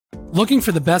Looking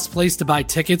for the best place to buy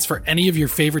tickets for any of your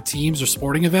favorite teams or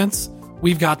sporting events?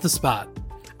 We've got the spot.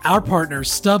 Our partner,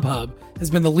 StubHub, has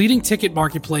been the leading ticket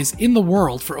marketplace in the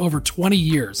world for over 20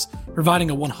 years, providing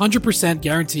a 100%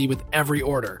 guarantee with every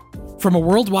order. From a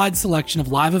worldwide selection of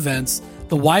live events,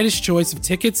 the widest choice of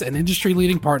tickets and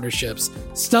industry-leading partnerships,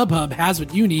 StubHub has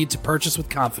what you need to purchase with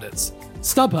confidence.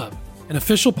 StubHub, an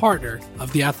official partner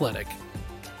of The Athletic.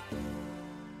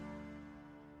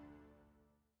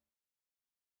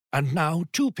 And now,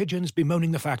 two pigeons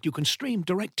bemoaning the fact you can stream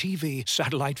DirecTV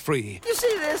satellite-free. You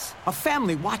see this? A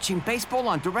family watching baseball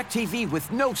on DirecTV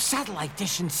with no satellite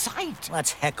dish in sight.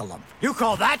 Let's heckle them. You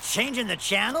call that changing the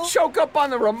channel? Choke up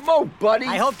on the remote, buddy.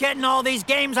 I hope getting all these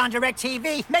games on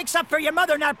DirecTV makes up for your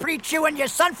mother not pre-chewing your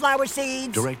sunflower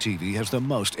seeds. DirecTV has the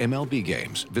most MLB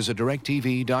games. Visit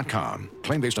DirecTV.com.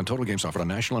 Claim based on total games offered on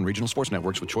national and regional sports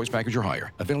networks with choice package or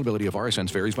higher. Availability of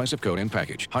RSNs varies by zip code and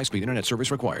package. High-speed internet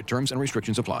service required. Terms and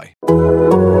restrictions apply.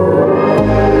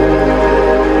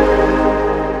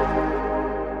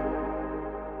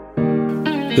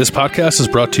 This podcast is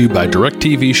brought to you by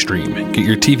DirecTV Stream. Get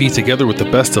your TV together with the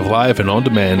best of live and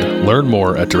on-demand. Learn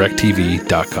more at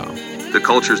DirecTV.com. The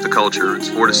culture is the culture. It's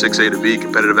 4 to 6 A to B,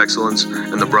 competitive excellence,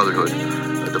 and the brotherhood.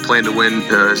 The plan to win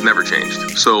has never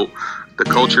changed. So the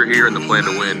culture here and the plan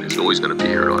to win is always going to be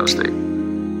here at Ohio State.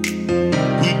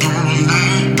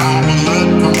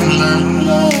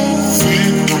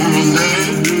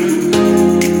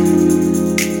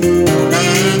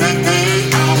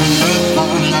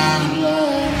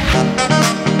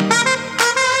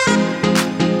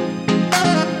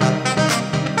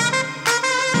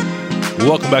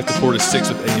 Welcome back to 4 to 6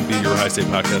 with A and B, your Ohio State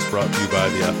podcast brought to you by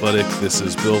The Athletic. This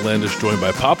is Bill Landish, joined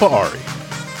by Papa Ari.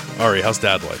 Ari, how's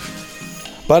dad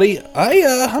life? Buddy,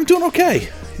 I'm doing okay.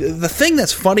 The thing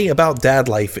that's funny about dad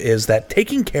life is that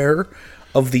taking care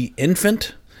of the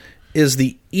infant is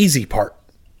the easy part.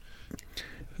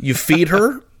 You feed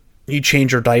her, you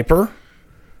change her diaper,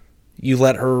 you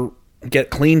let her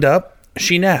get cleaned up,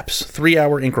 she naps.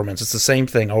 3-hour increments. It's the same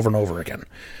thing over and over again.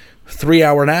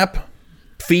 3-hour nap,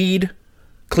 feed,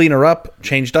 clean her up,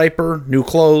 change diaper, new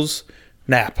clothes,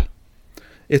 nap.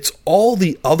 It's all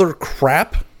the other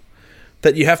crap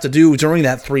that you have to do during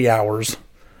that 3 hours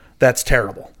that's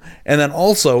terrible. And then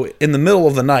also, in the middle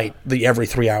of the night, the every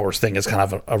 3 hours thing is kind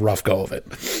of a rough go of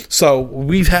it. So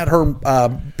we've had her,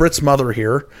 Britt's mother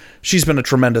here. She's been a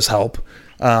tremendous help.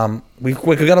 We've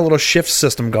got a little shift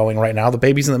system going right now. The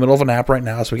baby's in the middle of a nap right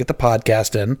now, so we get the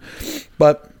podcast in.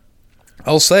 But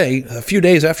I'll say, a few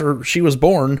days after she was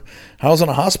born, I was in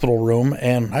a hospital room,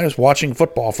 and I was watching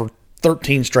football for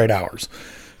 13 straight hours.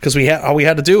 Because all we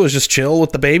had to do was just chill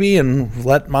with the baby and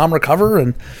let mom recover.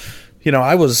 And, you know,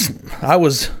 I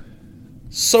was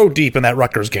so deep in that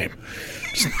Rutgers game.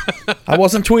 I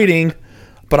wasn't tweeting,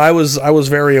 but I was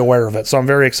very aware of it. So I'm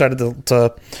very excited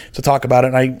to talk about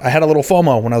it. And I had a little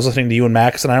FOMO when I was listening to you and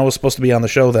Max, and I was supposed to be on the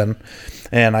show then.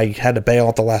 And I had to bail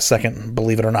at the last second,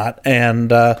 believe it or not. And,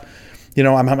 you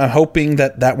know, I'm hoping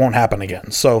that won't happen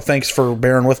again. So thanks for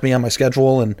bearing with me on my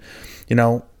schedule. And, you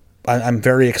know, I'm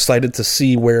very excited to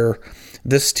see where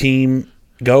this team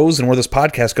goes and where this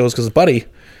podcast goes. Because, buddy,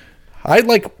 I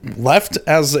left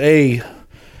as a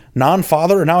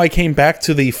non-father, and now I came back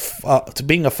to to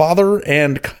being a father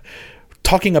and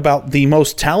talking about the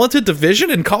most talented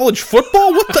division in college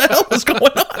football. What the hell is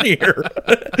going on here?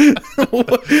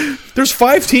 There's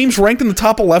 5 teams ranked in the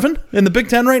top 11 in the Big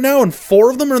Ten right now, and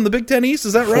 4 of them are in the Big Ten East.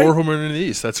 Is that right? 4 of them are in the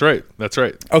East. That's right. That's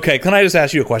right. Okay, can I just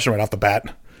ask you a question right off the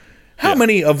bat? How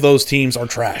many of those teams are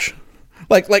trash?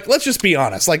 Like, let's just be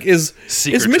honest. Like, is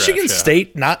Michigan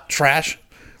State not trash?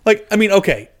 Like, I mean,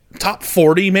 okay, top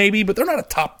 40 maybe, but they're not a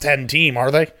top 10 team,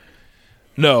 are they?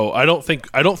 No, I don't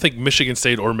think Michigan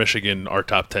State or Michigan are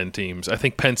top 10 teams. I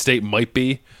think Penn State might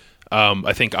be.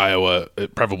 I think Iowa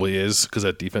it probably is because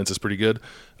that defense is pretty good.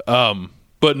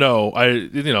 But no,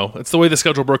 it's the way the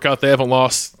schedule broke out. They haven't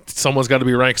lost. Someone's got to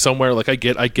be ranked somewhere. Like I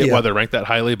get why they're ranked that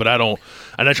highly, but I don't.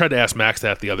 And I tried to ask Max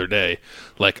that the other day.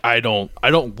 Like I don't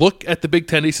look at the Big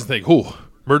Ten East and think, "Ooh,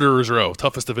 Murderers Row,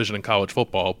 toughest division in college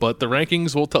football." But the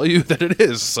rankings will tell you that it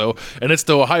is. So, and it's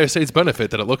to Ohio State's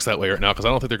benefit that it looks that way right now because I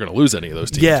don't think they're going to lose any of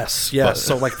those teams. Yes. But,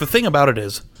 so, like the thing about it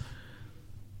is.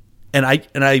 And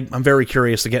I'm very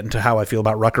curious to get into how I feel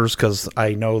about Rutgers because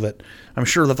I know that I'm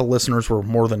sure that the listeners were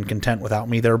more than content without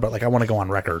me there, but like I want to go on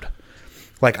record.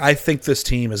 Like I think this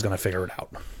team is going to figure it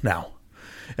out now.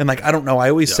 And like I don't know, I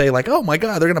always say like, oh my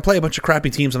God, they're going to play a bunch of crappy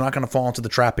teams. I'm not going to fall into the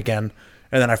trap again,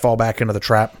 and then I fall back into the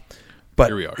trap. But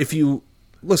here we are. If you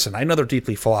listen, I know they're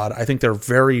deeply flawed. I think they're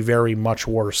very, very much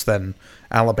worse than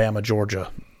Alabama,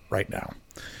 Georgia right now.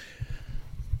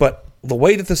 But the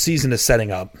way that the season is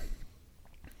setting up.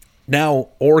 Now,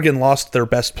 Oregon lost their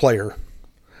best player.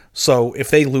 So if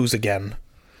they lose again,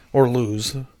 or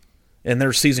lose, and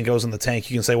their season goes in the tank,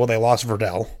 you can say, well, they lost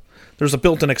Verdell. There's a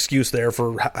built-in excuse there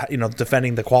for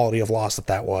defending the quality of loss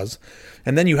that was.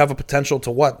 And then you have a potential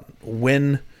to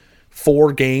win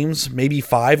 4 games, maybe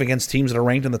 5 against teams that are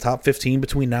ranked in the top 15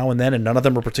 between now and then, and none of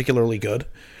them are particularly good.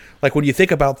 Like when you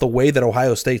think about the way that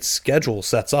Ohio State's schedule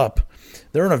sets up,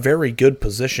 they're in a very good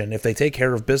position if they take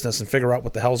care of business and figure out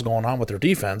what the hell's going on with their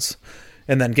defense,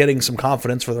 and then getting some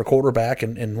confidence for their quarterback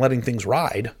and letting things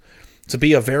ride, to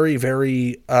be a very,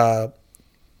 very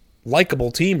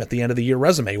likable team at the end of the year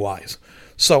resume-wise.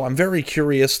 So I'm very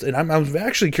curious, and I'm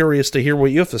actually curious to hear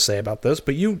what you have to say about this,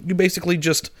 but you basically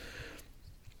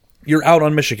you're out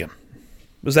on Michigan.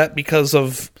 Was that because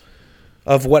of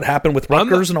what happened with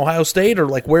Rutgers and Ohio State, or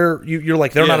like where you're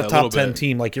like they're not a top 10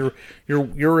 team? Like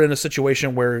you're in a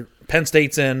situation where Penn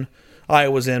State's in,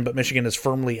 Iowa's in, but Michigan is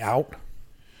firmly out.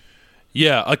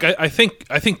 Yeah, like I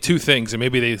think 2 things, and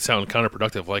maybe they sound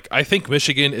counterproductive. Like I think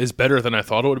Michigan is better than I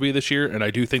thought it would be this year, and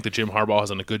I do think that Jim Harbaugh has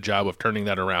done a good job of turning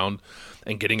that around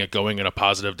and getting it going in a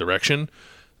positive direction.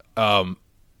 But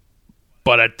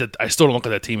I still don't look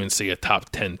at that team and see a top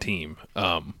 10 team,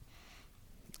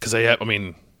 because they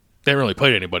haven't really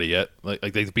played anybody yet.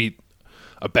 Like they beat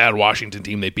a bad Washington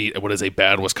team, they beat what is a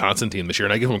bad Wisconsin team this year,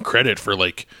 and I give them credit for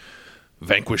like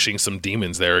vanquishing some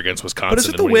demons there against Wisconsin. But is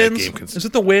it the wins? Is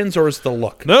it the wins or is it the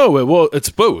look? No, well,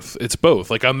 it's both. It's both.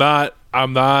 Like I'm not.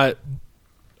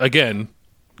 Again,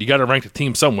 you got to rank the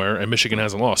team somewhere, and Michigan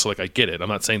hasn't lost. So like I get it. I'm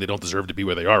not saying they don't deserve to be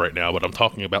where they are right now, but I'm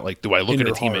talking about like, do I look at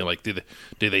a team and like, do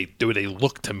they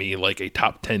look to me like a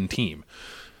top 10 team?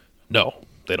 No,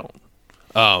 they don't.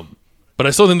 But I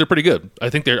still think they're pretty good.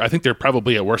 I think they're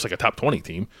probably at worst like a top 20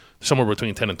 team, somewhere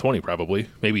between 10 and 20 probably,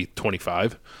 maybe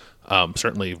 25.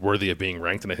 Certainly worthy of being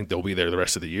ranked, and I think they'll be there the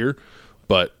rest of the year.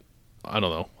 But I don't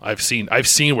know. I've seen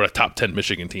what a top 10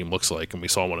 Michigan team looks like, and we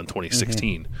saw one in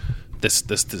 2016. Mm-hmm.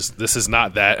 This is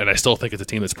not that, and I still think it's a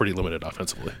team that's pretty limited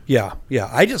offensively. Yeah.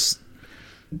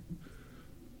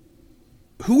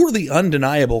 Who are the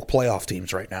undeniable playoff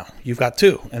teams right now? You've got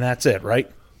 2, and that's it,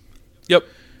 right? Yep.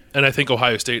 And I think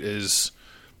Ohio State is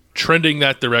trending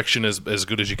that direction as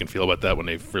good as you can feel about that when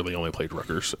they've really only played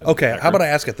Rutgers. Okay, how about I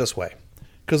ask it this way?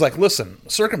 Because, listen,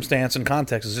 circumstance and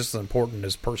context is just as important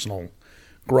as personal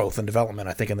growth and development,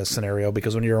 I think, in this scenario,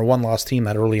 because when you're a one-loss team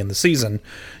that early in the season,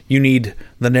 you need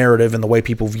the narrative and the way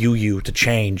people view you to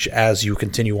change as you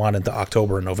continue on into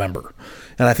October and November.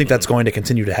 And I think that's going to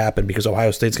continue to happen because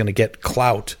Ohio State's going to get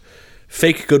clout,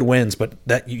 fake good wins, but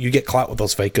that you get clout with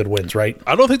those fake good wins, right?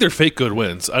 I don't think they're fake good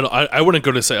wins. I wouldn't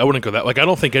go that. Like, I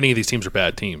don't think any of these teams are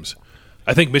bad teams.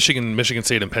 I think Michigan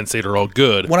State, and Penn State are all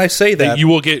good. When I say that, you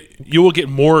will get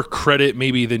more credit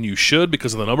maybe than you should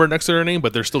because of the number next to their name,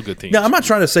 but they're still good teams. No, I'm not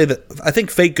trying to say that. I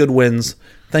think fake good wins.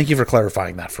 Thank you for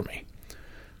clarifying that for me.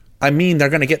 I mean, they're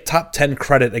going to get top 10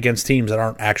 credit against teams that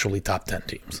aren't actually top 10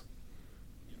 teams.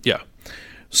 Yeah.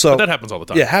 So but that happens all the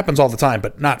time. Yeah, it happens all the time,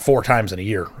 but not 4 times in a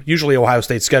year. Usually Ohio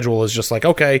State's schedule is just like,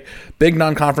 okay, big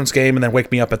non-conference game, and then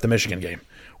wake me up at the Michigan game.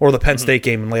 Or the Penn State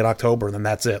game in late October, and then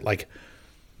that's it. Like,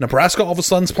 Nebraska all of a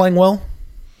sudden is playing well,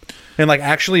 and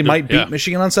actually might beat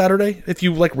Michigan on Saturday if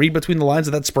you read between the lines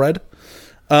of that spread.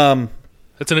 It's an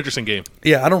interesting game.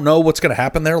 Yeah, I don't know what's going to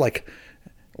happen there.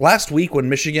 Last week when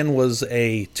Michigan was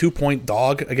a 2-point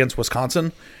dog against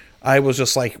Wisconsin, I was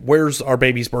just like, where's our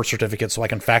baby's birth certificate so I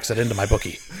can fax it into my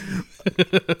bookie?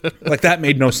 That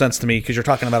made no sense to me because you're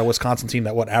talking about a Wisconsin team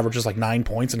that averages 9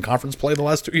 points in conference play the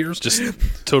last 2 years. Just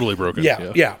totally broken.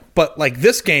 Yeah. But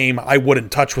this game, I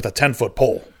wouldn't touch with a 10-foot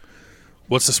pole.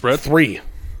 What's the spread? 3.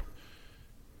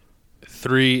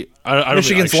 I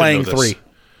Michigan's laying 3.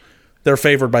 They're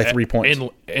favored by 3 points.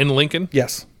 In Lincoln?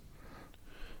 Yes.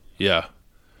 Yeah.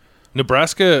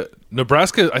 Nebraska,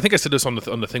 I think I said this on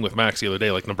the thing with Max the other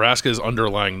day. Nebraska's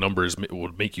underlying numbers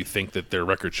would make you think that their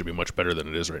record should be much better than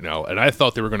it is right now. And I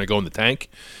thought they were going to go in the tank.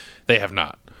 They have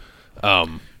not.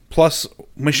 Plus,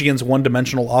 Michigan's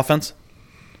one-dimensional offense.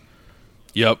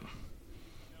 Yep.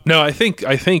 No, I think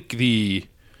the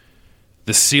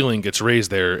ceiling gets raised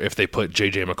there if they put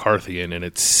J.J. McCarthy in, and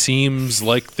it seems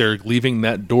like they're leaving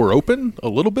that door open a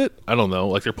little bit. I don't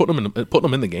know. They're putting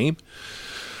them in the game.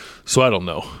 So I don't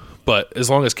know. But as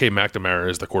long as K. McNamara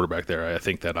is the quarterback there, I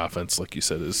think that offense, like you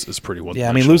said, is pretty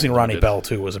one-dimensional. Yeah, losing Ronnie Bell,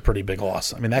 too, was a pretty big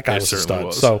loss. that guy was a stud.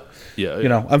 Was. So,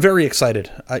 yeah. I'm very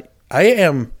excited. I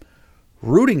am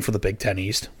rooting for the Big Ten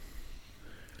East.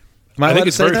 I think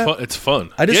it's very fun. It's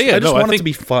fun. I just want it to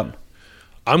be fun.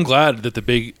 I'm glad that the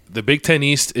Big Ten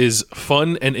East is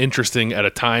fun and interesting at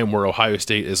a time where Ohio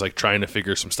State is trying to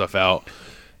figure some stuff out,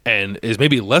 and is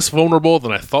maybe less vulnerable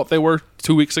than I thought they were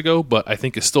 2 weeks ago, but I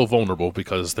think is still vulnerable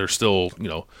because they're still,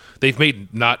 they've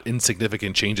made not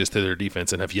insignificant changes to their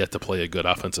defense and have yet to play a good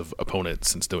offensive opponent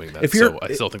since doing that. So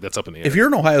I still think that's up in the air. If you're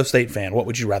an Ohio State fan, what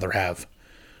would you rather have?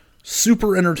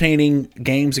 Super entertaining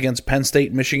games against Penn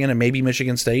State, Michigan, and maybe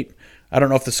Michigan State. I don't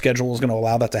know if the schedule is going to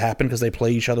allow that to happen because they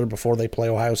play each other before they play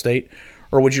Ohio State.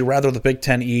 Or would you rather the Big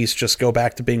Ten East just go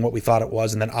back to being what we thought it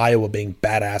was and then Iowa being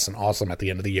badass and awesome at the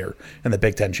end of the year in the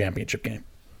Big Ten championship game?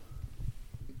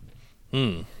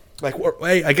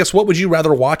 I guess what would you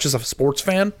rather watch as a sports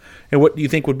fan, and what do you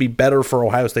think would be better for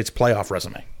Ohio State's playoff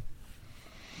resume?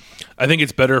 I think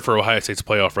it's better for Ohio State's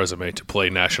playoff resume to play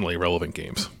nationally relevant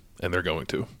games, and they're going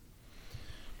to.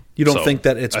 You don't think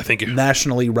that it's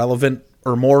nationally relevant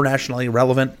or more nationally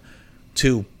relevant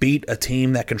to beat a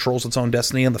team that controls its own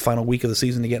destiny in the final week of the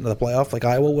season to get into the playoff like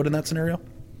Iowa would in that scenario?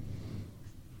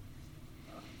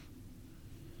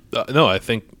 No, I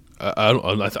think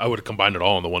I would have combined it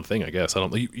all in the one thing, I guess. I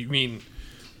don't. You mean,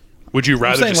 would you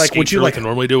rather just skate through like they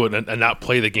normally do it and not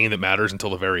play the game that matters until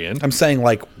the very end? I'm saying,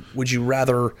 like, would you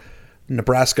rather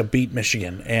Nebraska beat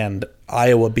Michigan and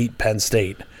Iowa beat Penn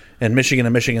State and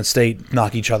Michigan State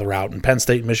knock each other out and Penn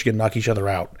State and Michigan knock each other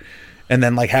out? And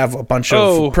then, like, have a bunch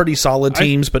of pretty solid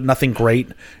teams, but nothing great.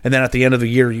 And then at the end of the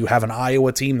year, you have an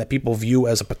Iowa team that people view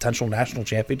as a potential national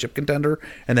championship contender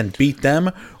and then beat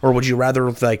them? Or would you rather,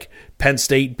 like, Penn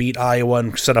State beat Iowa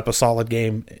and set up a solid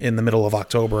game in the middle of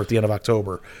October, at the end of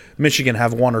October? Michigan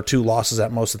have 1 or 2 losses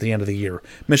at most at the end of the year.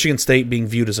 Michigan State being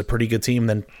viewed as a pretty good team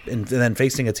and then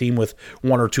facing a team with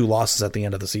 1 or 2 losses at the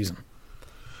end of the season.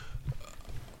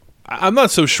 I'm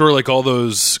not so sure, like, all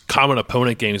those common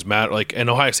opponent games matter. Like, and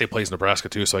Ohio State plays Nebraska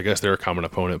too, so I guess they're a common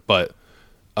opponent. But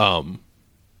I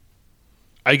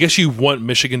guess you want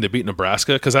Michigan to beat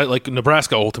Nebraska because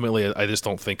Nebraska ultimately, I just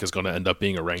don't think is going to end up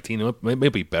being a ranked team. It may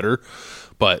be better,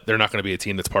 but they're not going to be a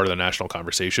team that's part of the national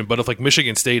conversation. But if, like,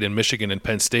 Michigan State and Michigan and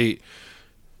Penn State,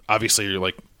 obviously you're,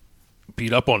 like,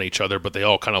 beat up on each other, but they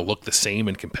all kind of look the same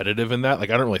and competitive in that. Like,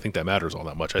 I don't really think that matters all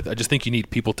that much. I just think you need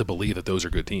people to believe that those are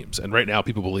good teams. And right now,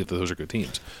 people believe that those are good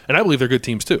teams. And I believe they're good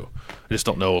teams, too. I just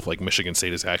don't know if, like, Michigan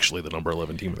State is actually the number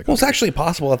 11 team in the country. Well, it's actually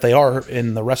possible that they are,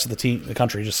 and the rest of the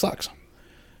country just sucks.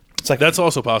 It's like, that's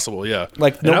also possible, yeah.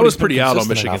 Like, and I was pretty out on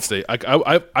Michigan State.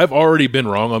 I've already been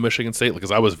wrong on Michigan State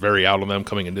because I was very out on them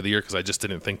coming into the year because I just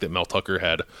didn't think that Mel Tucker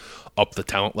had up the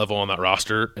talent level on that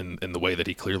roster in the way that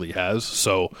he clearly has.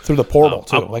 So through the portal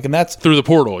too, and that's through the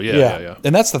portal, yeah.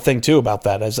 And that's the thing too about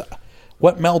that is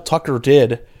what Mel Tucker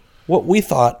did. What we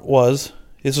thought was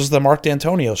the Mark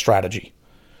D'Antonio strategy: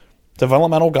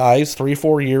 developmental guys,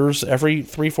 3-4 years, every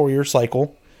 3-4 year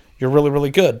cycle, you're really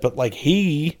really good. But like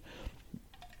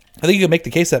I think you can make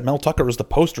the case that Mel Tucker is the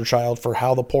poster child for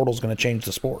how the portal is going to change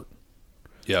the sport.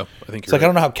 Yeah, I think it's like right. I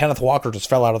don't know how Kenneth Walker just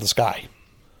fell out of the sky.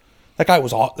 That guy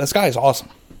is awesome.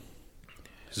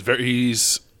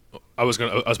 I was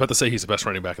about to say he's the best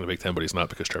running back in the Big Ten, but he's not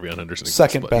because Trevion Henderson exists.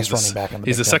 Second best running back in the Big Ten.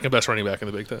 He's the second best running back in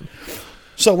the Big Ten.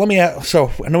 So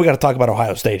I know we got to talk about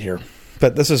Ohio State here,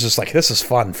 but this is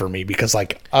fun for me because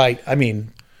I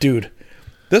mean, dude,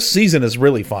 this season is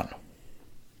really fun.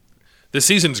 This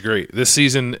season's great. This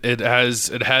season it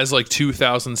has like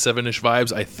 2007-ish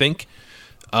vibes, I think.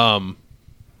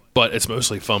 But it's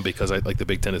mostly fun because I like the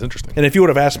Big Ten is interesting. And if you would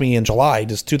have asked me in July,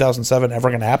 is 2007 ever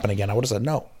going to happen again? I would have said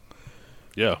no.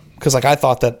 Yeah. Because I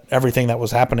thought that everything that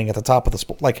was happening at the top of the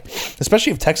sport,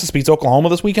 especially if Texas beats Oklahoma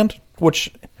this weekend,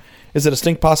 which is a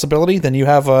distinct possibility, then you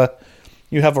have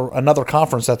another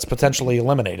conference that's potentially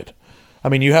eliminated. I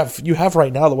mean, you have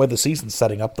right now the way the season's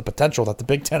setting up the potential that the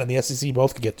Big Ten and the SEC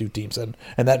both could get 2 teams in,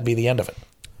 and that'd be the end of it.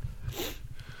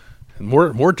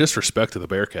 More disrespect to the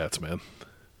Bearcats, man.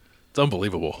 It's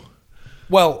unbelievable.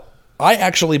 Well, I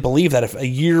actually believe that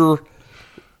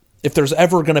if there's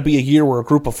ever going to be a year where a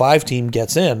group of 5 team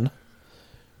gets in,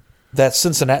 that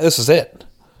Cincinnati, this is it.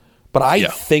 But I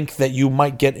think that you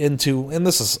might get into, and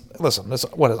this is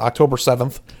October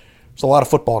 7th. There's a lot of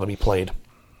football to be played.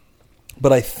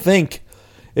 But I think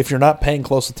if you're not paying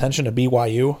close attention to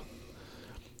BYU,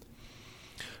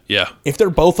 if they're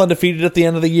both undefeated at the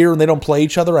end of the year and they don't play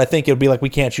each other, I think it would be like we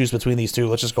can't choose between these two.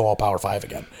 Let's just go all Power 5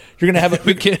 again. You're going to have a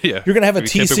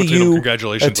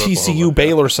TCU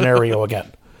Baylor scenario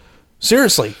again.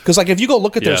 Seriously, because if you go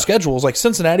look at their schedules, like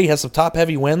Cincinnati has some top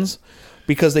heavy wins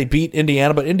because they beat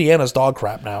Indiana, but Indiana's dog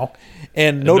crap now,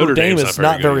 and Notre Dame is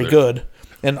not very good,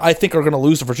 and I think are going to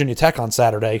lose to Virginia Tech on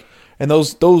Saturday. And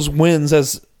those wins,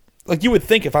 as like you would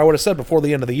think, if I would have said before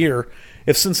the end of the year,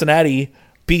 if Cincinnati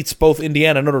beats both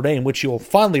Indiana and Notre Dame, which you'll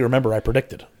fondly remember I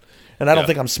predicted. And I don't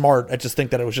think I'm smart. I just think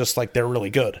that it was just like they're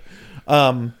really good.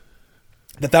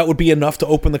 that would be enough to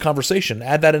open the conversation.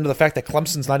 Add that into the fact that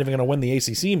Clemson's not even going to win the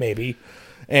ACC maybe,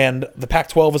 and the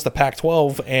Pac-12 is the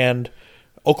Pac-12, and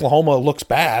Oklahoma looks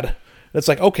bad. It's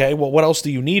like, okay, well, what else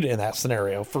do you need in that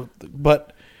scenario?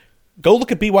 But go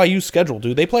look at BYU's schedule,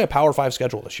 dude. They play a Power 5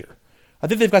 schedule this year. I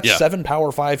think they've got 7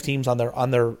 Power 5 teams on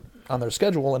their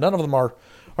schedule, and none of them are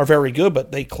very good.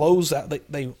 But they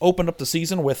they opened up the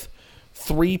season with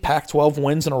 3 Pac-12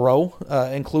 wins in a row,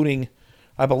 including,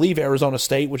 I believe, Arizona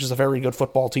State, which is a very good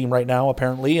football team right now,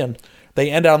 apparently. And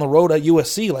they end on the road at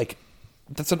USC. Like,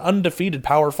 that's an undefeated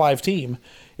Power 5 team.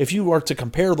 If you were to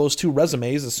compare those two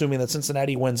resumes, assuming that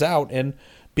Cincinnati wins out and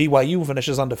BYU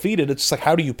finishes undefeated, it's just like,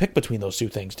 how do you pick between those two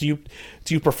things? Do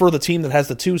you prefer the team that has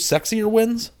the 2 sexier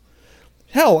wins?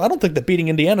 Hell, I don't think that beating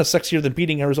Indiana is sexier than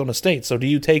beating Arizona State. So do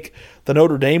you take the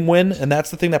Notre Dame win, and that's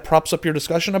the thing that props up your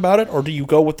discussion about it, or do you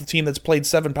go with the team that's played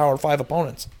 7 Power 5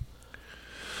 opponents?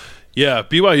 Yeah,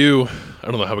 BYU,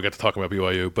 I don't know how we got to talk about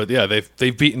BYU, but yeah,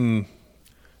 they've beaten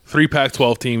 3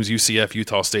 Pac-12 teams, UCF,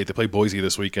 Utah State. They play Boise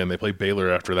this weekend. They play Baylor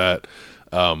after that.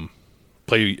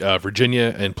 Play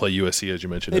Virginia and play USC, as you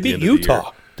mentioned. They beat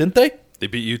Utah, didn't they? They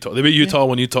beat Utah. They beat Utah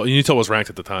when Utah was ranked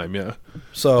at the time, yeah.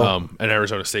 So and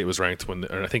Arizona State was ranked and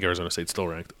I think Arizona State's still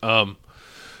ranked.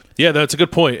 Yeah, that's a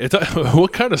good point.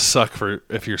 What kind of suck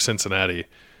if you're Cincinnati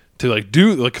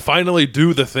to finally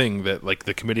do the thing that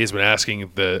the committee has been asking a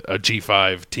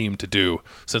G5 team to do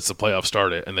since the playoffs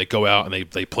started, and they go out and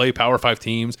they play Power 5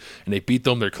 teams and they beat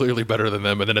them. They're clearly better than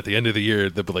them, and then at the end of the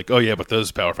year they'll be like, oh yeah, but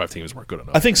those Power 5 teams weren't good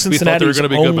enough. I think Cincinnati's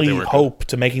only hope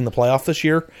to making the playoff this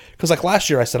year, because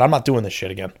last year I said, I'm not doing this shit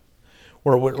again.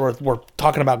 We're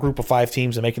talking about group of 5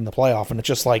 teams and making the playoff, and it's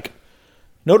just like,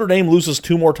 Notre Dame loses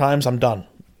 2 more times, I'm done.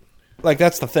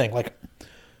 That's the thing.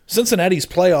 Cincinnati's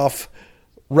playoff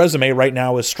resume right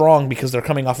now is strong because they're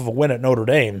coming off of a win at Notre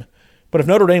Dame. But if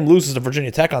Notre Dame loses to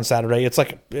Virginia Tech on Saturday, it's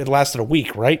like it lasted a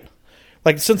week, right?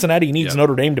 Cincinnati needs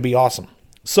Notre Dame to be awesome.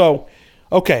 So,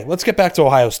 okay, let's get back to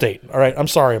Ohio State. All right, I'm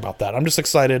sorry about that. I'm just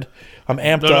excited. I'm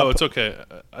amped up. No, it's okay.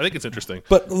 I think it's interesting.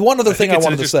 But one other thing I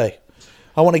wanted to say.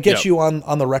 I want to get you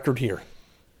on the record here.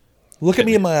 Look at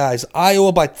me in my eyes.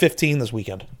 Iowa by 15 this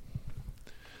weekend.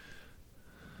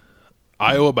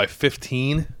 Iowa by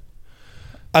 15?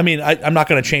 I mean, I'm not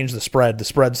going to change the spread. The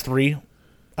spread's 3,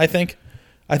 I think.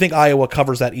 I think Iowa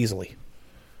covers that easily.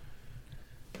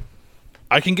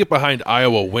 I can get behind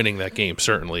Iowa winning that game,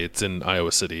 certainly. It's in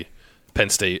Iowa City. Penn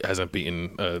State hasn't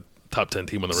beaten a top 10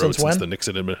 team on the road since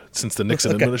the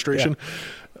Nixon administration.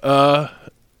 Yeah.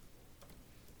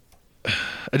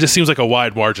 It just seems like a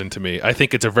wide margin to me. I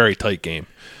think it's a very tight game.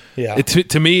 Yeah.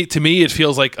 To me, it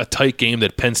feels like a tight game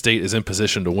that Penn State is in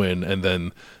position to win, and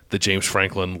then the James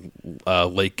Franklin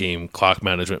late game clock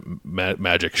management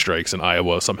magic strikes, and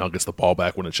Iowa somehow gets the ball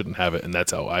back when it shouldn't have it, and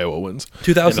that's how Iowa wins.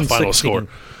 2016, the final score.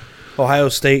 Ohio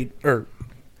State, or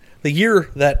the year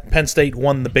that Penn State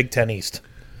won the Big Ten East,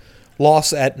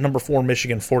 loss at number 4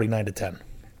 Michigan 49-10.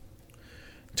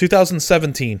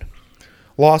 2017,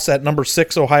 loss at number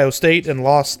 6 Ohio State and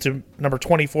loss to number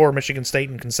 24 Michigan State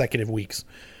in consecutive weeks.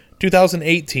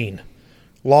 2018,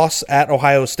 loss at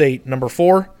Ohio State, number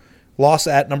 4, loss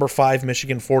at number 5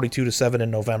 Michigan 42-7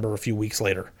 in November a few weeks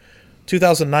later.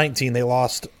 2019, they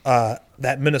lost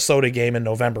that Minnesota game in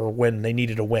November when they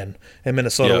needed a win, and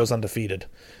Minnesota was undefeated.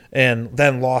 And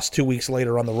then lost 2 weeks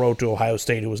later on the road to Ohio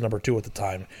State, who was number 2 at the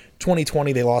time.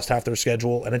 2020, they lost half their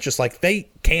schedule, and it's just like they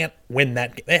can't win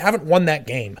that. They haven't won that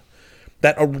game.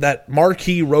 That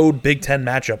marquee road Big Ten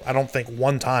matchup, I don't think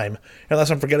one time, unless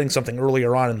I'm forgetting something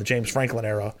earlier on in the James Franklin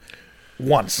era,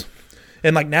 once.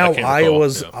 And now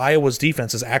Iowa's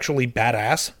defense is actually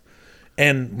badass.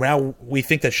 And now we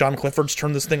think that Sean Clifford's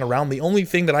turned this thing around. The only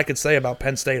thing that I could say about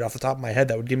Penn State off the top of my head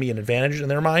that would give me an advantage in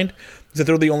their mind is that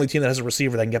they're the only team that has a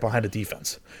receiver that can get behind a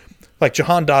defense.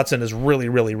 Jahan Dotson is really,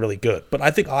 really, really good. But I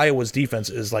think Iowa's defense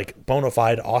is bona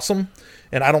fide awesome.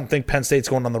 And I don't think Penn State's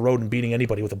going on the road and beating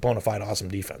anybody with a bona fide awesome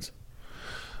defense.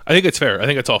 I think it's fair. I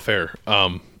think it's all fair.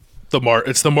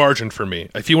 It's the margin for me.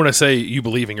 If you want to say you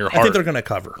believe in your heart, I think they're going to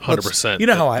cover 100%. You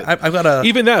know how I've got a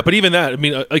even that. I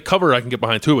mean, a cover I can get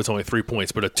behind too. It's only 3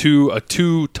 points, but a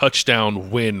two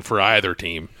touchdown win for either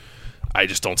team, I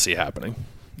just don't see happening.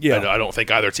 Yeah, I don't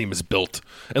think either team is built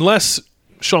unless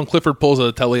Sean Clifford pulls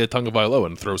a Talia Tagovailoa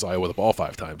and throws Iowa the ball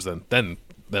 5 times. Then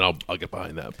I'll get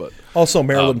behind that. But also,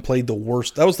 Maryland played the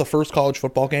worst. That was the first college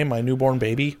football game my newborn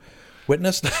baby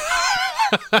witnessed.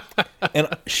 And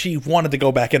she wanted to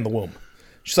go back in the womb.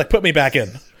 She's like, put me back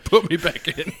in. Put me back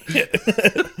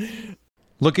in.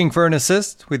 Looking for an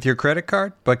assist with your credit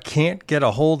card but can't get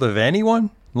a hold of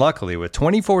anyone? Luckily, with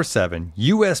 24/7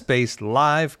 U.S.-based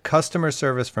live customer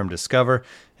service from Discover,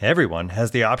 everyone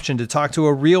has the option to talk to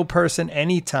a real person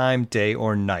anytime, day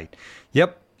or night.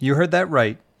 Yep, you heard that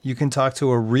right. You can talk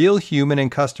to a real human in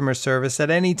customer service at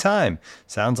any time.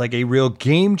 Sounds like a real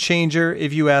game changer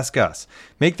if you ask us.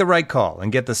 Make the right call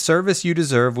and get the service you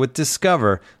deserve with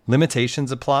Discover. Limitations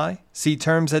apply. See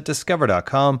terms at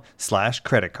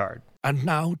discover.com/creditcard. And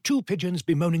now, two pigeons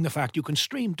bemoaning the fact you can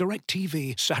stream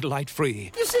DirecTV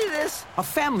satellite-free. You see this? A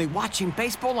family watching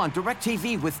baseball on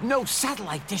DirecTV with no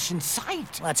satellite dish in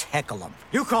sight. Let's heckle them.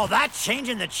 You call that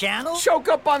changing the channel? Choke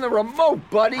up on the remote,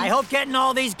 buddy. I hope getting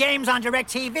all these games on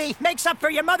DirecTV makes up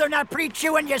for your mother not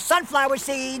pre-chewing your sunflower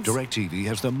seeds. DirecTV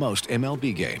has the most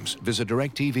MLB games. Visit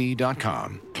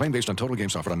DirecTV.com. Claim based on total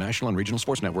games offered on national and regional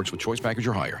sports networks with choice package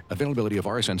or higher. Availability of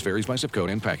RSNs varies by zip code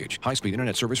and package. High-speed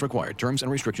internet service required. Terms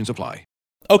and restrictions apply.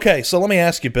 Okay, so let me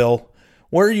ask you, Bill,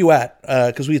 where are you at?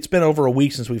 Because it's been over a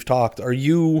week since we've talked. Are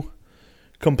you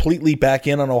completely back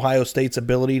in on Ohio State's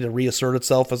ability to reassert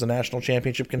itself as a national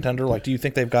championship contender? Like, do you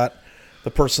think they've got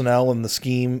the personnel and the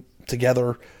scheme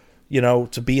together,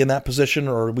 to be in that position,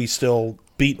 or are we still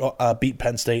beat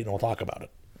Penn State and we'll talk about it?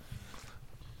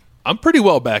 I'm pretty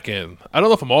well back in. I don't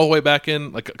know if I'm all the way back in,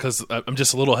 because I'm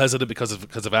just a little hesitant because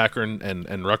of Akron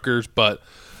and Rutgers, but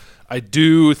I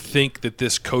do think that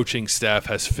this coaching staff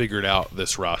has figured out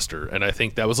this roster, and I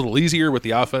think that was a little easier with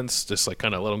the offense, just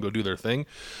kind of let them go do their thing.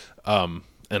 And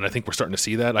I think we're starting to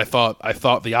see that. I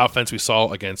thought the offense we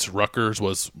saw against Rutgers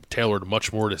was tailored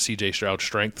much more to C.J. Stroud's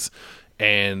strengths,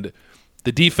 and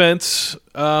the defense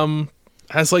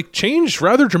has changed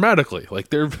rather dramatically.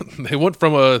 They went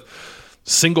from a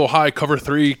single high cover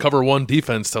 3, cover 1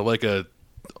 defense to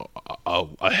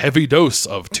a heavy dose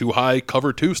of 2 high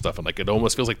cover 2 stuff, and it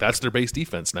almost feels like that's their base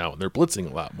defense now, and they're blitzing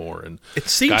a lot more, and it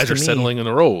seems guys are settling in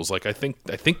the roles. I think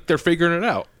they're figuring it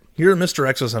out. You're Mr.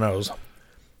 X's and O's.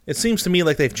 It seems to me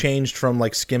like they've changed from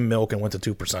skim milk and went to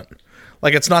 2%.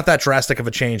 It's not that drastic of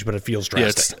a change, but it feels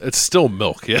drastic. Yeah, it's still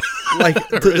milk. Yeah,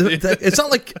 it's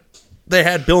not like they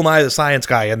had Bill Nye the Science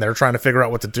Guy in there trying to figure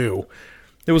out what to do.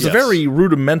 It was a very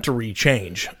rudimentary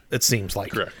change. It seems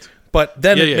like correct, but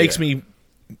then it makes me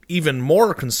even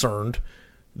more concerned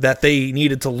that they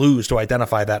needed to lose to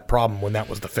identify that problem when that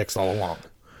was the fix all along.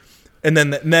 And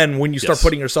then when you start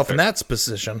putting yourself in that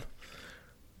position,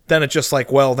 then it's just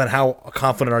then how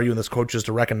confident are you in this coaches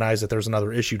to recognize that there's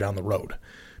another issue down the road?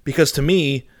 Because to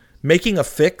me, making a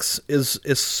fix is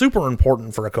super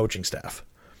important for a coaching staff.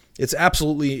 It's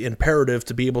absolutely imperative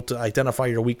to be able to identify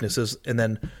your weaknesses and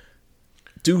then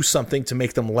do something to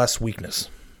make them less weakness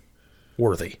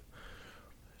worthy.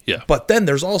 Yeah. But then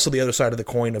there's also the other side of the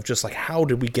coin of just how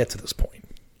did we get to this point?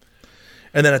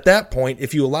 And then at that point,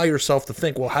 if you allow yourself to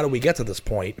think, well, how do we get to this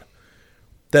point?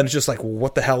 Then it's just well,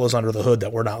 what the hell is under the hood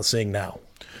that we're not seeing now?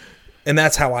 And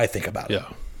that's how I think about it. Yeah.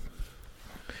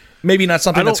 Maybe not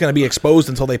something that's going to be exposed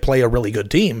until they play a really good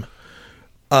team.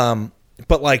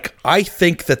 But I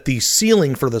think that the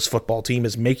ceiling for this football team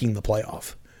is making the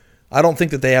playoff. I don't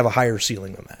think that they have a higher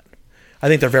ceiling than that. I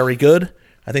think they're very good.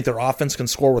 I think their offense can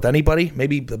score with anybody,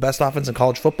 maybe the best offense in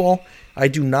college football. I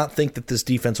do not think that this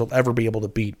defense will ever be able to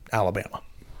beat Alabama.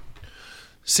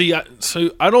 See, I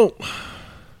don't.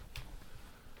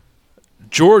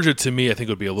 Georgia, to me, I think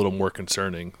would be a little more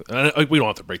concerning. We don't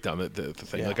have to break down the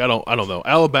thing. I don't know.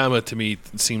 Alabama, to me,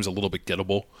 seems a little bit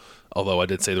gettable. Although I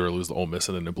did say they were going to lose to Ole Miss,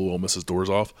 and then they blew Ole Miss's doors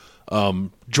off.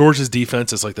 Georgia's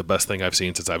defense is the best thing I've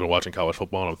seen since I've been watching college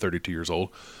football, and I'm 32 years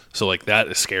old. So that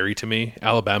is scary to me.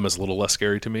 Alabama's a little less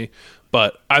scary to me.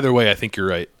 But either way, I think you're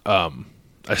right.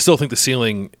 I still think the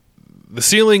ceiling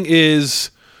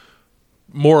is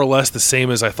more or less the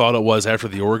same as I thought it was after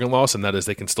the Oregon loss, and that is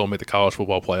they can still make the college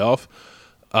football playoff.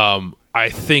 I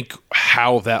think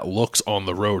how that looks on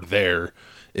the road there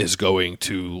is going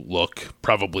to look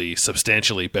probably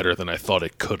substantially better than I thought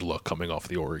it could look coming off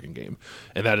the Oregon game.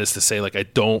 And that is to say, I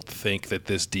don't think that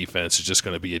this defense is just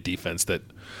going to be a defense that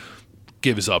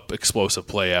gives up explosive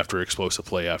play after explosive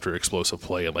play after explosive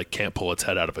play and can't pull its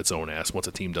head out of its own ass once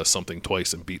a team does something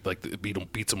twice and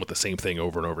beats them with the same thing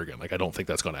over and over again. I don't think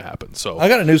that's going to happen. So I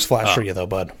got a news flash for you though,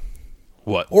 bud.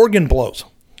 What? Oregon blows.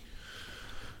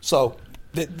 So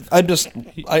I don't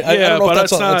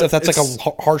know if that's a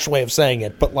harsh way of saying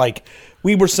it, but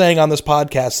we were saying on this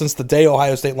podcast since the day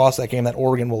Ohio State lost that game that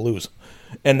Oregon will lose.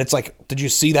 And it's did you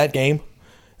see that game?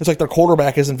 It's their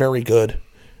quarterback isn't very good.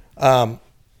 Yeah,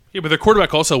 but their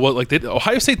quarterback also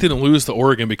Ohio State didn't lose to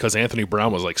Oregon because Anthony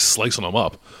Brown was slicing them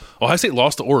up. Ohio State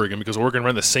lost to Oregon because Oregon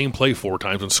ran the same play 4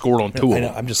 times and scored on 2 of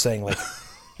them. I'm just saying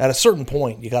at a certain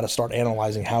point you got to start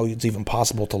analyzing how it's even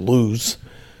possible to lose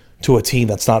to a team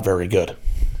that's not very good.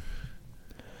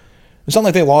 It's not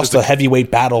like they lost a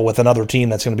heavyweight battle with another team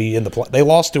that's going to be in the play. They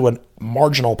lost to a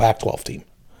marginal Pac-12 team.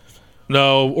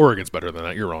 No, Oregon's better than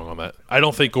that. You're wrong on that. I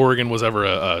don't think Oregon was ever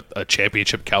a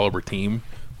championship caliber team,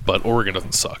 but Oregon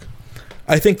doesn't suck.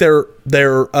 I think they're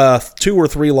 2 or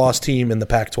 3 loss team in the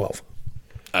Pac-12.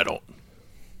 I don't.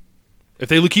 If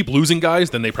they keep losing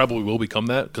guys, then they probably will become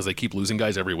that because they keep losing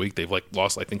guys every week. They've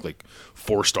lost, I think,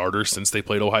 4 starters since they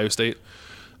played Ohio State.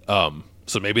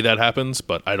 So maybe that happens,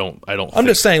 but I don't. I'm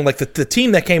just saying, the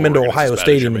team that came into Ohio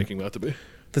Stadium, making that to be.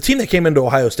 The team that came into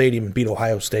Ohio Stadium and beat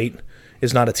Ohio State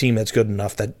is not a team that's good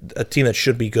enough. A team that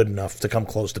should be good enough to come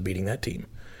close to beating that team.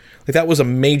 That was a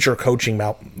major coaching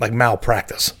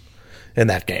malpractice in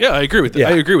that game. Yeah, I agree with that. Yeah.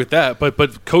 I agree with that.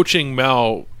 But coaching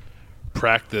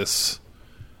malpractice,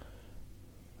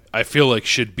 I feel like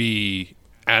should be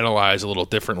analyzed a little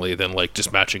differently than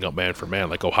just matching up man for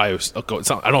man. I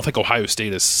don't think Ohio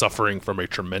State is suffering from a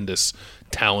tremendous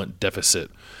talent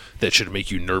deficit that should make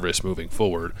you nervous moving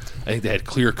forward. I think they had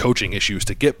clear coaching issues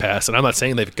to get past, and I'm not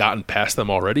saying they've gotten past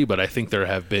them already, but I think there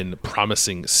have been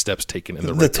promising steps taken in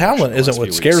the right direction. The talent isn't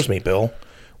what scares me, Bill.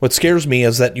 What scares me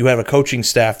is that you have a coaching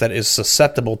staff that is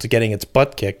susceptible to getting its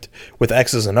butt kicked with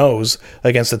X's and O's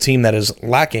against a team that is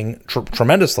lacking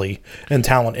tremendously in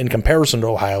talent in comparison to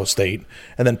Ohio State,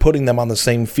 and then putting them on the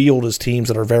same field as teams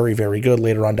that are very, very good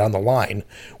later on down the line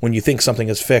when you think something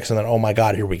is fixed, and then, oh my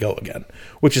God, here we go again,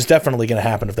 which is definitely going to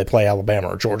happen if they play Alabama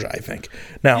or Georgia, I think.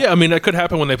 Now, yeah, I mean, that could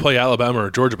happen when they play Alabama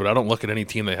or Georgia, but I don't look at any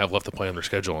team they have left to play on their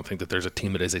schedule and think that there's a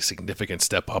team that is a significant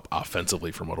step up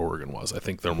offensively from what Oregon was. I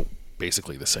think they're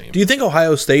basically the same. Do you think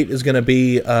Ohio State is going to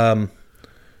be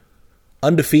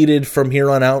undefeated from here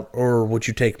on out, or would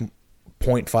you take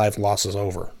 0.5 losses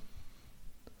over?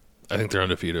 I think they're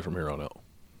undefeated from here on out.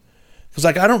 Because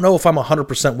I don't know if I'm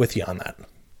 100% with you on that.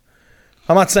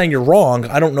 I'm not saying you're wrong.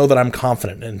 I don't know that I'm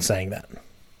confident in saying that.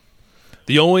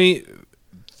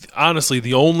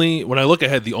 When I look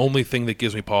ahead, the only thing that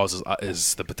gives me pause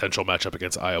is the potential matchup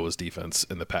against Iowa's defense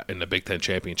in the Big Ten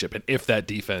championship, and if that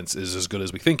defense is as good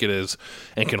as we think it is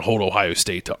and can hold Ohio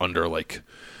State to under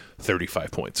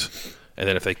 35 points, and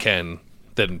then if they can,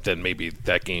 then maybe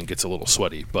that game gets a little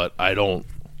sweaty. But I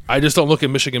just don't look at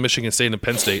Michigan State, and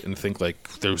Penn State and think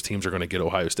those teams are going to get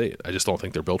Ohio State. I just don't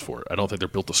think they're built for it. I don't think they're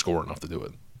built to score enough to do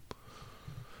it.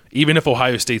 Even if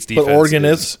Ohio State's defense, but Oregon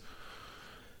is.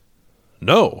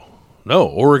 No,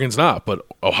 Oregon's not. But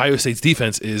Ohio State's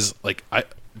defense is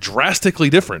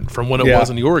drastically different from when it was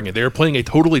in the Oregon. They're playing a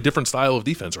totally different style of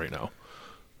defense right now.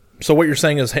 So what you're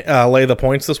saying is lay the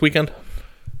points this weekend?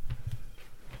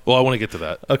 Well, I want to get to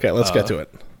that. Okay, let's get to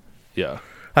it. Yeah.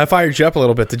 I fired you up a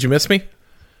little bit. Did you miss me?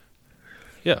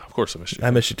 Yeah, of course I missed you. I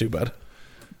missed you too, bud.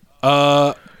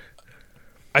 I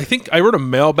think I wrote a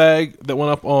mailbag that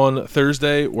went up on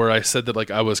Thursday where I said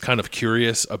that I was kind of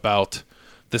curious about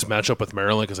this matchup with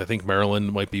Maryland because I think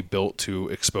Maryland might be built to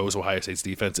expose Ohio State's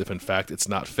defense if in fact it's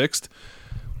not fixed.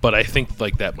 But I think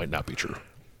that might not be true.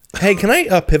 Hey, can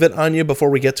I pivot on you before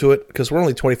we get to it? Because we're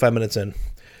only 25 minutes in.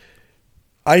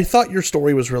 I thought your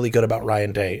story was really good about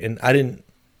Ryan Day, and I didn't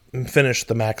finish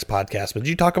the Max podcast, but did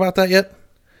you talk about that yet?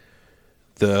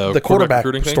 The quarterback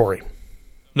story.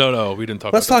 No, we didn't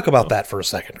talk Let's talk about that for a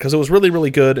second, because it was really,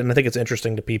 really good, and I think it's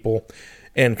interesting to people.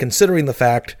 And considering the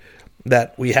fact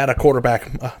that we had a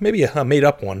quarterback, maybe a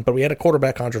made-up one, but we had a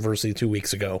quarterback controversy 2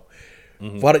 weeks ago.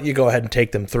 Mm-hmm. Why don't you go ahead and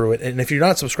take them through it? And if you're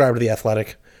not subscribed to The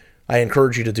Athletic, I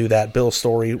encourage you to do that. Bill's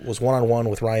story was one-on-one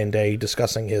with Ryan Day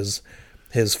discussing his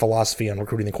philosophy on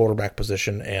recruiting the quarterback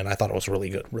position, and I thought it was really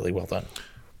good, really well done.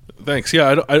 Thanks.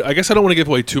 Yeah, I guess I don't want to give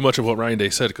away too much of what Ryan Day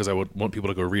said because I would want people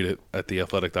to go read it at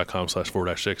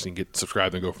theathletic.com/4-6 and get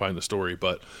subscribed and go find the story.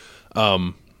 But,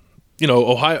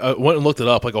 Ohio went and looked it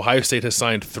up. Ohio State has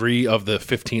signed 3 of the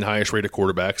 15 highest rated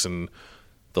quarterbacks in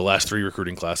the last 3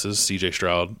 recruiting classes: C.J.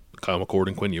 Stroud, Kyle McCord,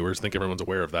 and Quinn Ewers. I think everyone's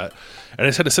aware of that. And I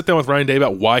just had to sit down with Ryan Day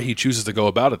about why he chooses to go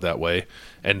about it that way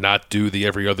and not do the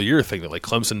every other year thing that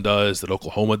Clemson does, that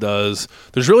Oklahoma does.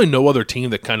 There's really no other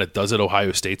team that kind of does it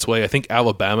Ohio State's way. I think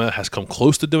Alabama has come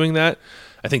close to doing that.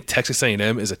 I think Texas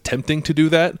A&M is attempting to do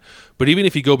that. But even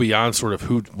if you go beyond sort of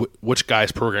which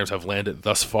guys' programs have landed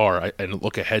thus far and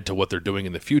look ahead to what they're doing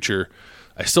in the future,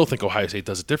 I still think Ohio State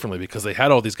does it differently because they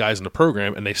had all these guys in the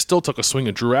program and they still took a swing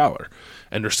at Drew Aller.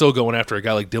 And they're still going after a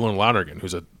guy like Dylan Lonergan,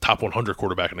 who's a top 100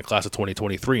 quarterback in the class of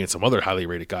 2023, and some other highly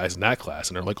rated guys in that class.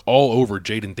 And they're all over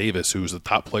Jaden Davis, who's the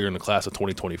top player in the class of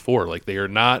 2024. They are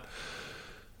not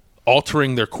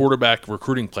altering their quarterback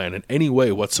recruiting plan in any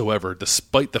way whatsoever,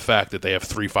 despite the fact that they have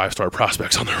 3 5-star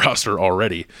prospects on their roster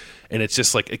already. And it's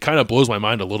just like, it kind of blows my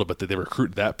mind a little bit that they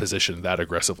recruit that position that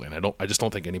aggressively. And I just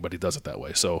don't think anybody does it that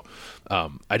way. So I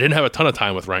didn't have a ton of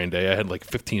time with Ryan Day. I had like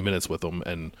 15 minutes with him,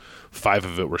 and 5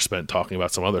 of it were spent talking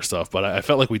about some other stuff. But I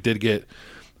felt like we did get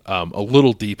a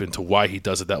little deep into why he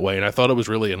does it that way. And I thought it was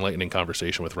really enlightening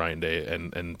conversation with Ryan Day.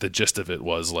 And the gist of it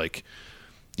was like,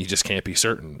 you just can't be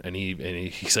certain. And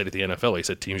he said at the NFL, he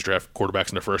said teams draft quarterbacks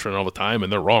in the first round all the time,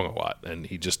 and they're wrong a lot. And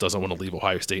he just doesn't want to leave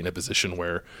Ohio State in a position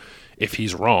where if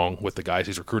he's wrong with the guys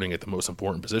he's recruiting at the most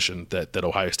important position, that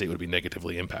Ohio State would be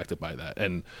negatively impacted by that.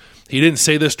 And he didn't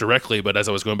say this directly, but as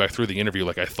I was going back through the interview,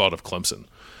 like I thought of Clemson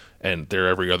and their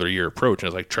every other year approach. And I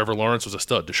was like, Trevor Lawrence was a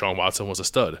stud. Deshaun Watson was a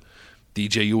stud.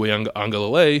 DJ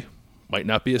Uiagalelei might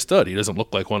not be a stud. He doesn't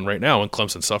look like one right now, and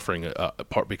Clemson's suffering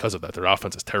part because of that. Their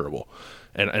offense is terrible.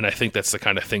 And I think that's the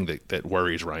kind of thing that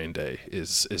worries Ryan Day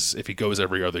is if he goes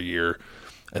every other year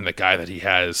and the guy that he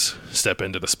has step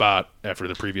into the spot after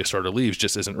the previous starter leaves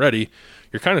just isn't ready,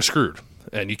 you're kind of screwed.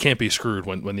 And you can't be screwed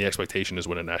when the expectation is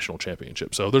win a national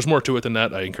championship. So there's more to it than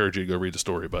that. I encourage you to go read the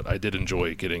story, but I did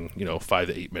enjoy getting 5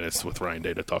 to 8 minutes with Ryan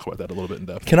Day to talk about that a little bit in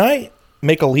depth. Can I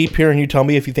make a leap here and you tell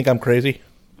me if you think I'm crazy?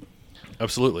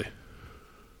 Absolutely.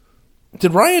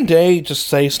 Did Ryan Day just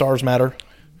say stars matter?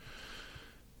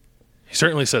 He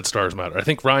certainly said stars matter. I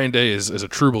think Ryan Day is a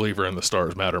true believer in the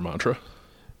stars matter mantra.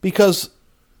 Because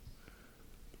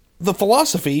the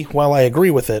philosophy, while I agree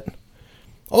with it,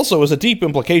 also is a deep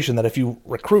implication that if you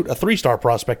recruit a 3-star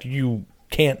prospect, you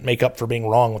can't make up for being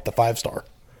wrong with the 5-star.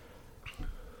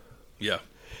 Yeah.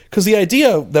 Because the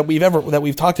idea that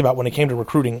we've talked about when it came to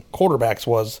recruiting quarterbacks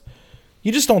was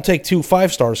you just don't take 2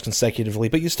 5-stars consecutively,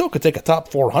 but you still could take a top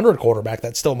 400 quarterback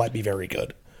that still might be very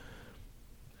good.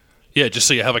 Yeah, just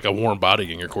so you have like a warm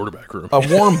body in your quarterback room. A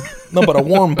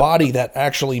warm body that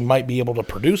actually might be able to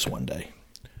produce one day.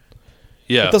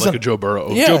 Yeah, like a Joe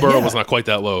Burrow. Yeah, Joe Burrow was not quite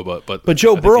that low, but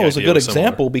Joe Burrow is a good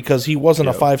example because he wasn't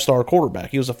a 5-star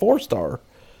quarterback. He was a 4-star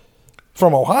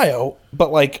from Ohio,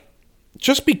 but like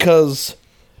just because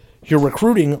you're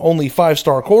recruiting only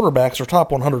 5-star quarterbacks or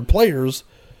top 100 players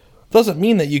doesn't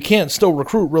mean that you can't still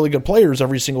recruit really good players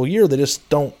every single year. They just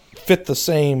don't fit the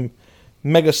same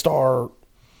megastar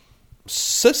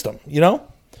system,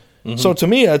 Mm-hmm. So to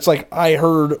me, it's like I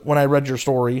heard when I read your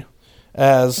story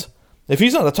as if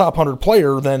he's not a top 100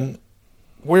 player, then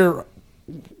they're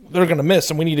going to miss,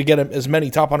 and we need to get him as many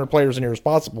top 100 players in here as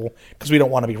possible because we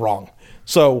don't want to be wrong.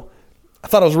 So I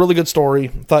thought it was a really good story.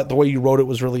 I thought the way you wrote it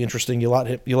was really interesting. You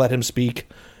let him speak,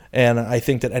 and I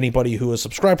think that anybody who is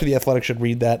subscribed to The Athletic should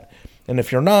read that. And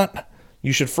if you're not,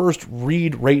 you should first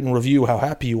read, rate, and review how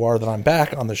happy you are that I'm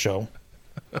back on the show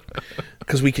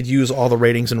because we could use all the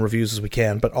ratings and reviews as we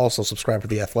can, but also subscribe to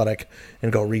The Athletic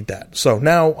and go read that. So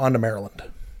now on to Maryland.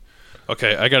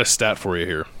 Okay, I got a stat for you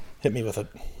here. Hit me with it.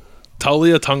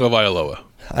 Taulia Tagovailoa.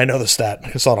 I know the stat.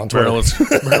 I saw it on Twitter.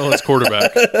 Maryland's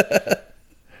quarterback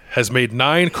has made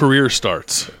 9 career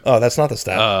starts. Oh, that's not the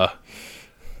stat.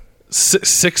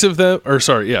 6 of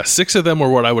them were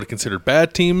what I would consider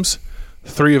bad teams.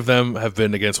 3 of them have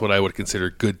been against what I would consider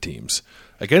good teams.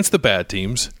 Against the bad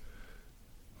teams,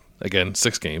 again,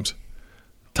 6 games,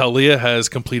 Taulia has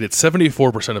completed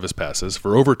 74% of his passes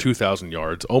for over 2,000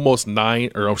 yards, almost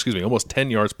 10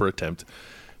 yards per attempt,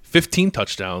 15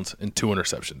 touchdowns, and 2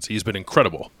 interceptions. He's been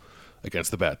incredible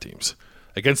against the bad teams.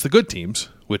 Against the good teams,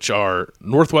 which are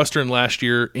Northwestern last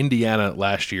year, Indiana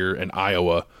last year, and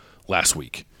Iowa last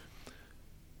week,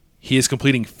 he is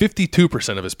completing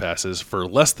 52% of his passes for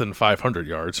less than 500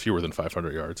 yards, fewer than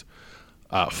 500 yards,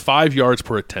 5 yards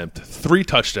per attempt, 3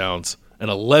 touchdowns, and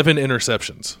 11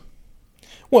 interceptions.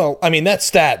 Well, I mean, that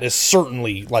stat is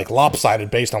certainly like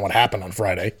lopsided based on what happened on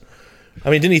Friday. I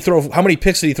mean, how many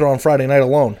picks did he throw on Friday night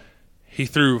alone? He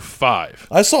threw 5.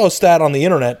 I saw a stat on the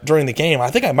internet during the game.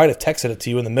 I think I might have texted it to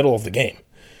you in the middle of the game.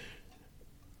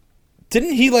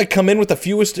 Didn't he come in with the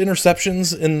fewest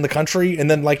interceptions in the country, and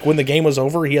then when the game was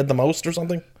over, he had the most or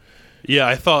something? Yeah,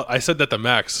 I said that to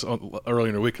Max earlier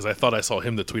in the week because I thought I saw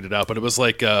him that tweeted out, but it was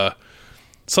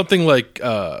something like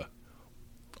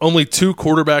only 2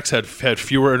 quarterbacks had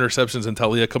fewer interceptions than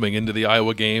Taulia coming into the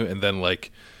Iowa game, and then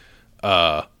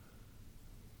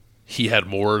he had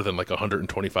more than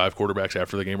 125 quarterbacks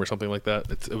after the game or something like that.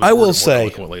 It was I will say more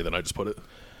eloquently than I just put it.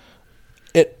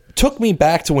 It took me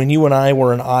back to when you and I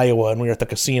were in Iowa and we were at the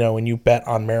casino and you bet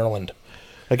on Maryland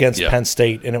against Penn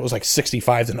State, and it was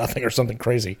 65-0 or something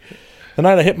crazy. The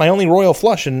night I hit my only royal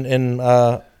flush in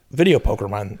video poker,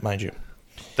 mind you.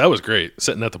 That was great.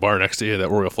 Sitting at the bar next to you, that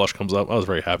royal flush comes up. I was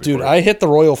very happy. Dude, for it. I hit the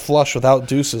royal flush without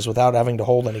deuces, without having to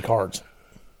hold any cards.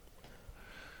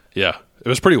 Yeah, it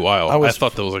was pretty wild. I was-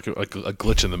 thought there was like a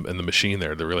glitch in the machine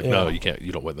there. They were like, no, you can't.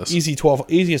 You don't win this. Easiest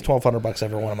 $1,200 I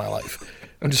ever won in my life.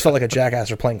 I just felt like a jackass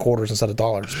for playing quarters instead of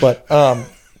dollars. But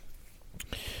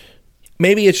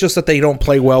maybe it's just that they don't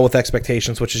play well with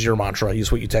expectations, which is your mantra.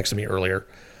 Use what you texted me earlier.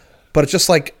 But it's just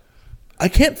like, I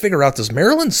can't figure out, does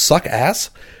Maryland suck ass?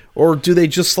 Or do they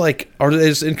just like, are they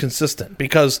just inconsistent?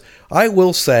 Because I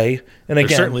will say, and They're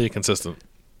again, certainly inconsistent.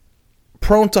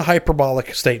 prone to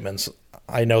hyperbolic statements.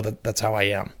 I know that that's how I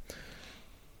am.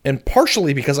 And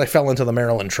partially because I fell into the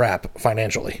Maryland trap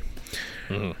financially.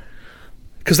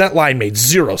 Because that line made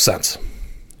 0 sense.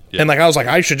 Yeah. And like I was like,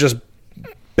 I should just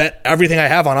bet everything I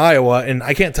have on Iowa, and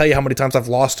I can't tell you how many times I've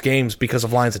lost games because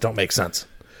of lines that don't make sense.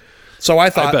 So I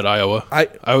thought I bet Iowa.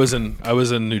 I was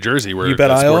in New Jersey where You bet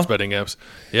sports Iowa? betting apps.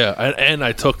 Yeah, and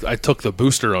I took the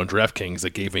booster on DraftKings that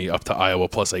gave me up to Iowa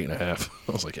plus 8.5.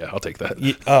 I was like, yeah, I'll take that.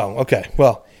 Oh, okay.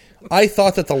 Well, I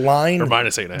thought that the line Or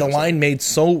minus 8.5, the line made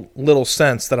so little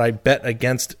sense that I bet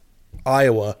against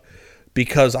Iowa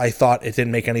because I thought it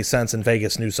didn't make any sense and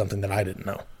Vegas knew something that I didn't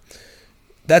know.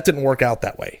 That didn't work out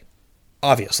that way,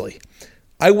 obviously.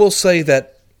 I will say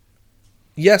that,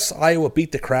 yes, Iowa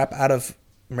beat the crap out of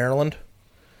Maryland,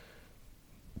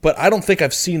 but I don't think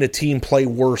I've seen a team play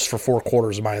worse for 4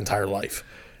 quarters in my entire life.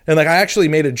 And like I actually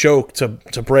made a joke to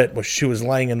Britt, when she was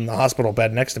laying in the hospital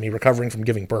bed next to me, recovering from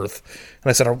giving birth. And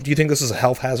I said, "Do you think this is a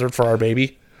health hazard for our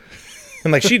baby?"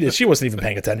 And like she wasn't even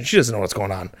paying attention. She doesn't know what's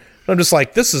going on. But I'm just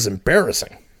like, this is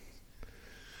embarrassing.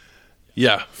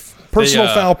 Yeah. Personal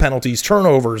foul penalties,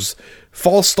 turnovers,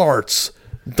 false starts,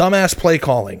 dumbass play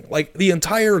calling. Like the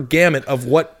entire gamut of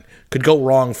what could go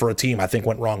wrong for a team, I think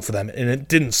went wrong for them. And it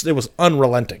didn't. It was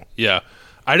unrelenting. Yeah.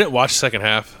 I didn't watch second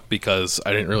half because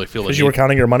I didn't really feel the need. Because you were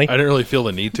counting your money? I didn't really feel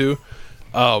the need to.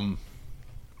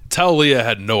 Talia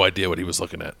had no idea what he was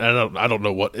looking at. I don't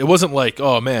know what. It wasn't like,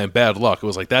 oh man, bad luck. It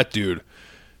was like that dude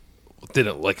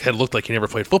had looked like he never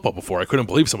played football before. I couldn't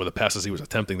believe some of the passes he was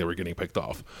attempting that were getting picked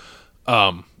off.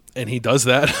 And he does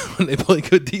that when they play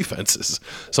good defenses.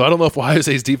 So I don't know if Ohio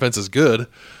State's defense is good,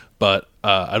 but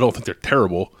I don't think they're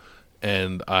terrible.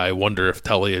 And I wonder if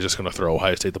Talia is just going to throw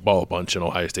Ohio State the ball a bunch, and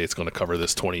Ohio State's going to cover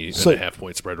this 20.5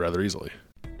 point spread rather easily.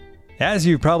 As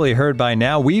you've probably heard by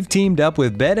now, we've teamed up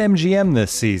with BetMGM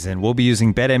this season. We'll be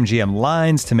using BetMGM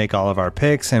lines to make all of our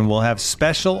picks, and we'll have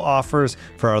special offers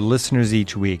for our listeners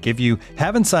each week. If you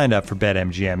haven't signed up for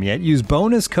BetMGM yet, use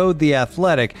bonus code The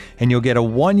Athletic, and you'll get a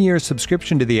 1-year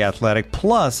subscription to The Athletic,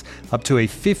 plus up to a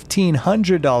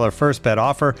 $1,500 first bet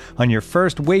offer on your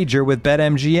first wager with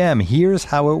BetMGM. Here's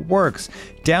how it works.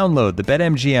 Download the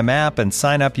BetMGM app and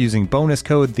sign up using bonus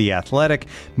code The Athletic.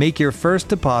 Make your first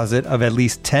deposit of at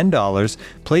least $10.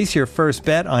 Place your first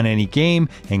bet on any game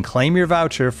and claim your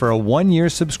voucher for a 1-year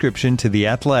subscription to The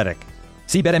Athletic.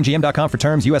 See BetMGM.com for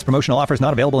terms. U.S. promotional offers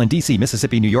not available in D.C.,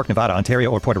 Mississippi, New York, Nevada,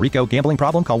 Ontario, or Puerto Rico. Gambling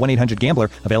problem? Call 1-800-GAMBLER.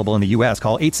 Available in the U.S.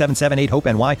 Call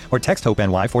 877-8-HOPE-NY or text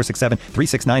HOPE-NY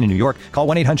 467-369 in New York. Call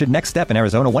 1-800-NEXT-STEP in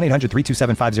Arizona.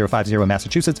 1-800-327-5050 in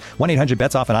Massachusetts.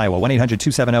 1-800-BETS-OFF in Iowa.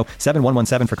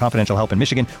 1-800-270-7117 for confidential help in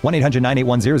Michigan.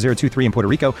 1-800-981-0023 in Puerto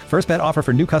Rico. First bet offer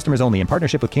for new customers only in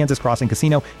partnership with Kansas Crossing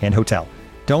Casino and Hotel.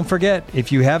 Don't forget,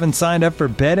 if you haven't signed up for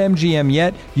BetMGM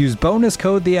yet, use bonus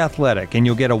code The Athletic, and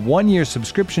you'll get a 1-year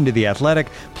subscription to The Athletic,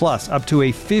 plus up to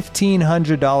a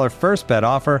 $1,500 first bet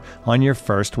offer on your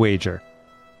first wager.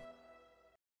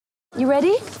 You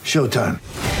ready? Showtime.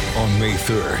 On May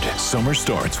 3rd, summer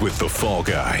starts with The Fall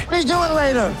Guy. Let's do it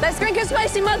later. Let's drink a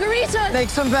spicy margarita. Make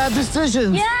some bad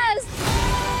decisions. Yes!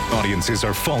 Audiences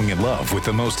are falling in love with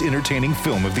the most entertaining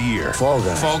film of the year. Fall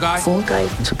Guy. Fall Guy? Fall Guy.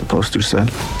 That's what the poster said.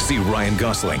 See Ryan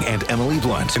Gosling and Emily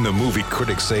Blunt in the movie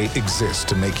critics say exists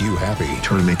to make you happy.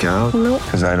 Trying to make it out? Nope.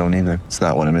 Because I don't either. It's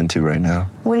not what I'm into right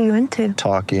now. What are you into?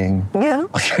 Talking. Yeah.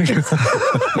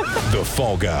 The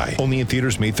Fall Guy. Only in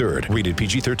theaters May 3rd. Rated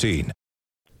PG-13.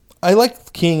 I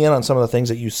like keying in on some of the things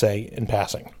that you say in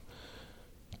passing.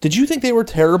 Did you think they were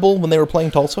terrible when they were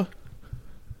playing Tulsa?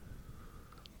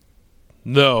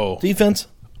 No. Defense?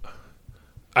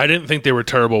 I didn't think they were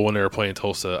terrible when they were playing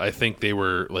Tulsa. I think they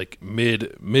were like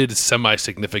mid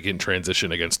semi-significant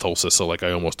transition against Tulsa, so like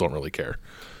I almost don't really care.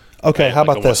 Okay, how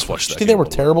about this? Did you think they were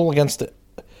terrible against it?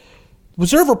 Was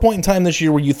there ever a point in time this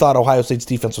year where you thought Ohio State's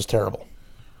defense was terrible?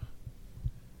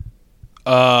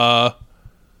 Yeah,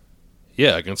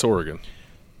 against Oregon.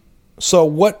 So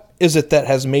what is it that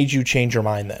has made you change your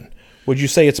mind then? Would you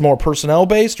say it's more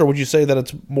personnel-based, or would you say that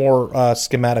it's more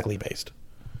schematically based?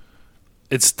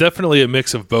 It's definitely a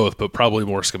mix of both, but probably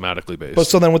more schematically based. But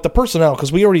so then with the personnel,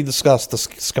 because we already discussed the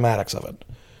schematics of it,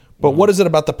 but what is it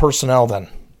about the personnel then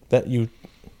that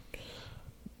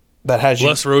has you...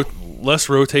 Less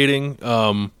rotating.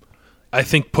 I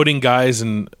think putting guys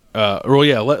in,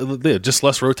 just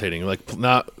less rotating, like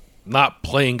not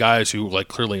playing guys who like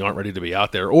clearly aren't ready to be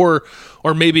out there, or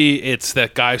maybe it's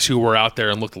that guys who were out there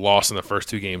and looked lost in the first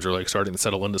 2 games are like starting to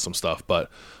settle into some stuff. But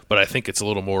I think it's a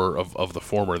little more of the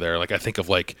former there. Like I think of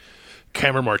like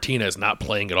Cameron Martinez not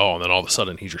playing at all, and then all of a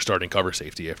sudden he's your starting cover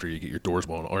safety after you get your doors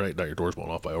blown, or not your doors blown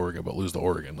off by Oregon, but lose to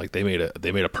Oregon. Like they made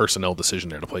a personnel decision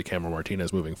there to play Cameron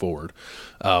Martinez moving forward.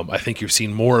 I think you've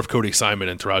seen more of Cody Simon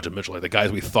and Taraja Mitchell, like the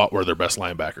guys we thought were their best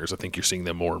linebackers. I think you're seeing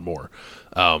them more and more.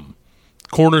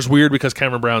 Corner's weird because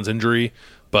Cameron Brown's injury,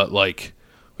 but like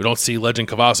we don't see Legend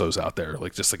Cavazos out there,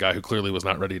 like just a guy who clearly was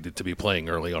not ready to be playing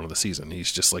early on in the season.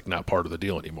 He's just like not part of the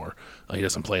deal anymore. He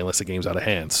doesn't play unless the game's out of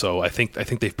hand. So I think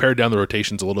they've pared down the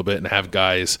rotations a little bit and have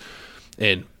guys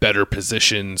in better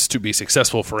positions to be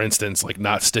successful. For instance, like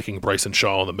not sticking Bryson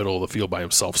Shaw in the middle of the field by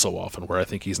himself so often, where I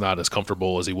think he's not as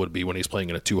comfortable as he would be when he's playing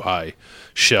in a 2-high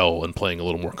shell and playing a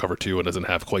little more cover 2 and doesn't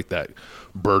have quite that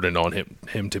burden on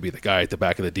him to be the guy at the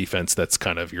back of the defense that's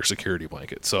kind of your security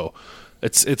blanket. So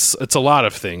it's a lot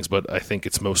of things, but I think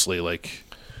it's mostly like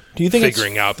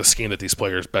figuring out the scheme that these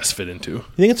players best fit into. You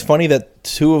think it's funny that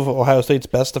 2 of Ohio State's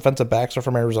best defensive backs are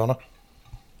from Arizona?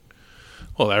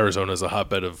 Well, Arizona is a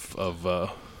hotbed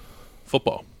of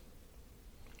football.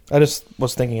 I just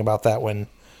was thinking about that when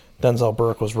Denzel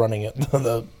Burke was running it,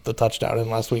 the touchdown in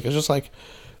last week. It's just like,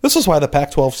 this is why the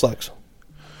Pac-12 sucks.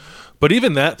 But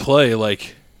even that play,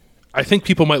 like, I think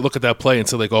people might look at that play and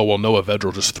say, like, oh, well, Noah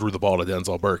Vedral just threw the ball to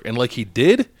Denzel Burke. And, like, he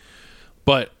did,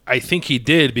 but I think he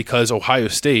did because Ohio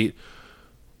State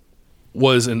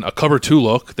was in a cover 2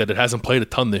 look that it hasn't played a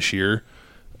ton this year.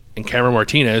 And Cameron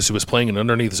Martinez, who was playing an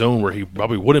underneath zone where he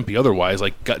probably wouldn't be otherwise,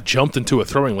 like got jumped into a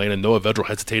throwing lane, and Noah Vedral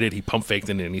hesitated. He pump faked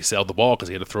in and he sailed the ball because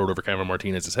he had to throw it over Cameron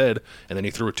Martinez's head, and then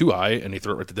he threw it too high and he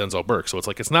threw it right to Denzel Burke. So it's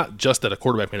like it's not just that a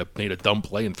quarterback made a dumb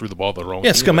play and threw the ball the wrong.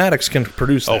 Yeah, schematics can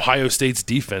produce that. Ohio State's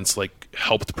defense like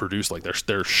helped produce, like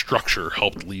their structure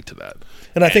helped lead to that.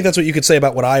 And I think that's what you could say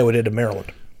about what Iowa did to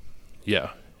Maryland. Yeah.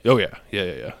 Oh yeah.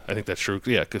 Yeah. I think that's true.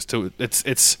 Yeah, because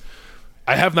it's.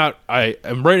 I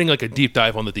am writing like a deep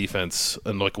dive on the defense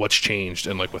and like what's changed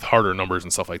and like with harder numbers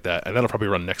and stuff like that. And that'll probably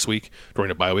run next week during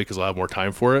the bye week because I'll have more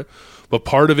time for it. But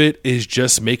part of it is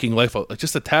just making life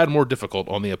just a tad more difficult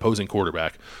on the opposing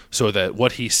quarterback so that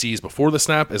what he sees before the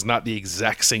snap is not the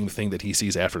exact same thing that he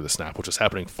sees after the snap, which is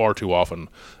happening far too often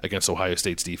against Ohio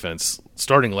State's defense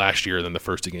starting last year than the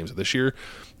first 2 games of this year.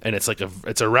 And it's like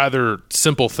it's a rather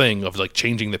simple thing of like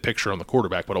changing the picture on the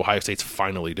quarterback, but Ohio State's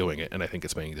finally doing it, and I think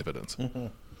it's paying dividends. Mm-hmm.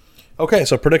 Okay,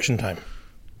 so prediction time.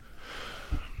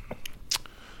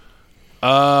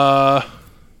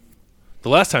 The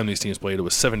last time these teams played, it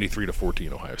was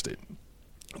 73-14 Ohio State,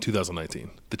 2019.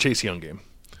 The Chase Young game,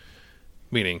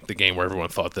 meaning the game where everyone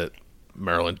thought that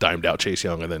Maryland dimed out Chase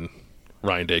Young, and then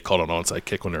Ryan Day called an onside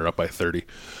kick when they were up by 30.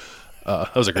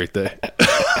 That was a great day.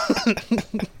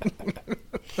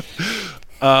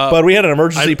 But we had an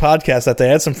emergency podcast that day.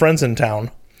 I had some friends in town.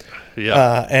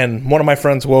 Yeah. And one of my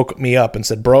friends woke me up and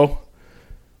said, bro,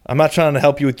 I'm not trying to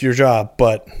help you with your job,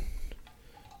 but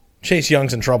Chase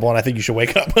Young's in trouble, and I think you should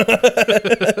wake up.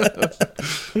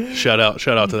 Shout out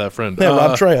to that friend. Yeah,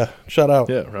 Rob Treya. Shout out.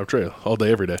 Yeah, Rob Treya. All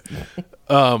day, every day.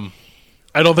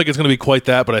 I don't think it's going to be quite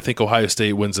that, but I think Ohio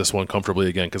State wins this one comfortably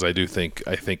again because I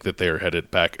think that they are headed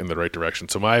back in the right direction.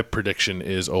 So my prediction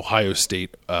is Ohio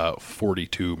State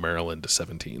 42, Maryland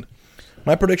 17.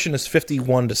 My prediction is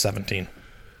 51-17.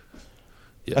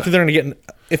 Yeah. I think they're going to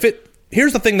get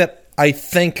here's the thing that I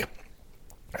think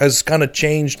has kind of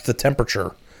changed the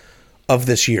temperature of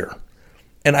this year.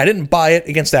 And I didn't buy it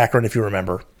against Akron, if you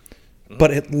remember, but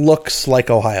it looks like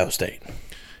Ohio State.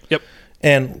 Yep.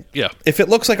 And yeah, if it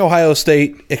looks like Ohio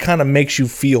State, it kind of makes you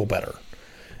feel better.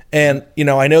 And,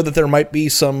 I know that there might be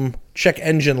some check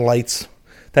engine lights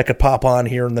that could pop on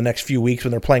here in the next few weeks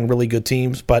when they're playing really good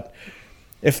teams. But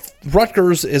if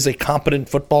Rutgers is a competent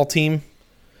football team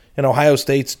and Ohio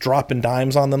State's dropping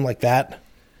dimes on them like that,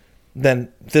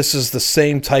 then this is the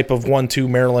same type of 1-2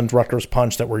 Maryland-Rutgers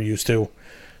punch that we're used to.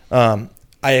 I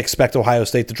expect Ohio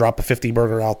State to drop a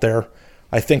 50-burger out there.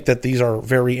 I think that these are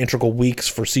very integral weeks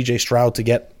for C.J. Stroud to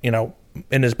get,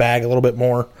 in his bag a little bit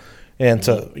more and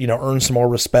to, earn some more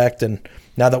respect. And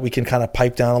now that we can kind of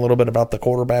pipe down a little bit about the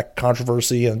quarterback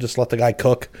controversy and just let the guy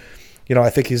cook, I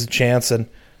think he's a chance. And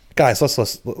guys,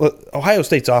 let's Ohio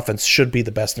State's offense should be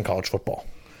the best in college football.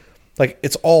 Like,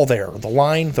 it's all there. The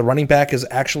line, the running back is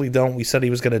actually done what we said he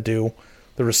was going to do.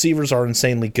 The receivers are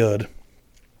insanely good.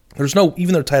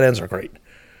 Even their tight ends are great.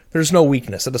 There's no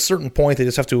weakness. At a certain point, they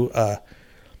just have to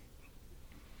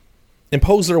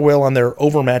impose their will on their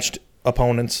overmatched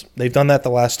opponents. They've done that the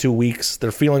last 2 weeks.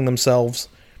 They're feeling themselves.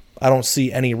 I don't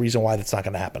see any reason why that's not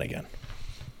going to happen again.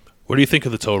 What do you think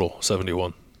of the total,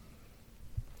 71?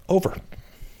 Over.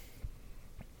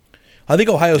 I think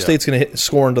Ohio State's going to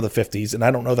score into the 50s, and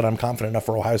I don't know that I'm confident enough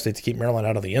for Ohio State to keep Maryland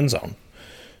out of the end zone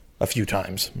a few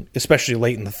times, especially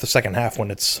late in the second half when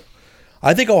it's...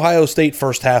 I think Ohio State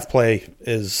first half play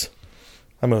is...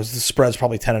 the spread's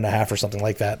probably 10.5 or something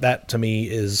like that. That, to me,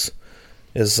 is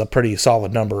a pretty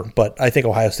solid number, but I think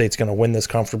Ohio State's going to win this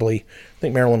comfortably. I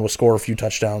think Maryland will score a few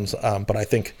touchdowns, but I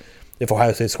think if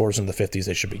Ohio State scores in the 50s,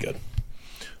 they should be good.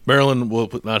 Maryland will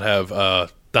not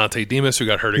have Dante Demas, who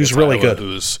got hurt against He's really Iowa,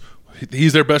 good.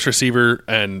 He's their best receiver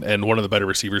and one of the better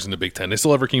receivers in the Big Ten. They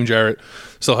still have Raheem Jarrett,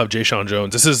 still have Jayshon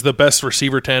Jones. This is the best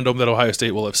receiver tandem that Ohio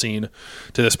State will have seen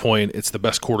to this point. It's the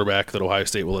best quarterback that Ohio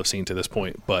State will have seen to this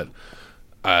point, but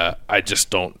I just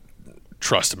don't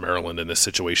trust Maryland in this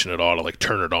situation at all to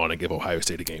turn it on and give Ohio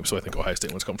State a game. So I think Ohio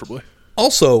State wins comfortably.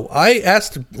 Also, I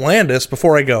asked Landis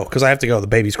before I go, because I have to go. The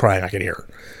baby's crying. I can hear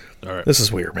her. All right. This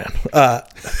is weird, man.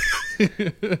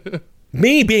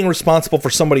 Me being responsible for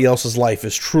somebody else's life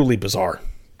is truly bizarre.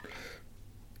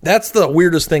 That's the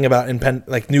weirdest thing about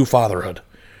new fatherhood.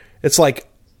 It's like,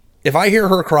 if I hear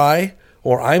her cry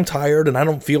or I'm tired and I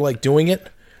don't feel like doing it,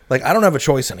 I don't have a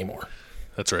choice anymore.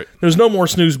 That's right. There's no more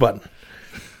snooze button.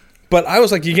 But I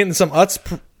was like, you getting some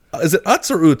Utz? Is it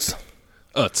Utz or Utz?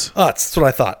 Utz. Utz. That's what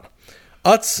I thought.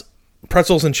 Utz,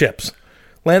 pretzels, and chips.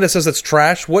 Landis says it's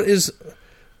trash. What is...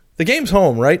 The game's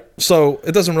home, right? So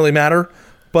it doesn't really matter.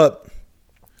 But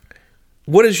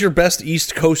what is your best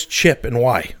East Coast chip and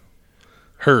why?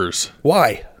 Hers.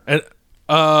 Why? And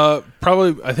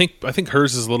probably, I think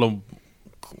hers is a little...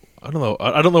 I don't know.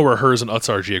 I don't know where hers and Utz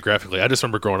are geographically. I just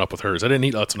remember growing up with hers. I didn't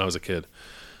eat Utz when I was a kid.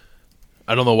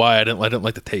 I don't know why I didn't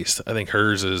like the taste. I think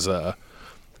hers is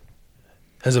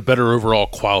has a better overall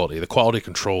quality. The quality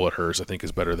control at hers, I think,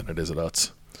 is better than it is at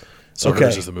Utz. So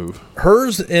hers is the move.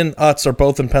 Hers and Utz are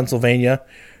both in Pennsylvania,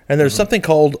 and there's something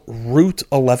called Route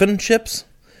 11 chips.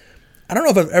 I don't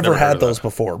know if I've ever had those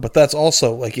before, but that's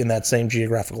also in that same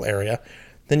geographical area.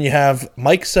 Then you have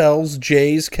Mike Sells,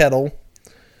 Jay's, Kettle,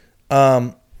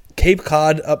 Cape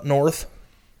Cod up north.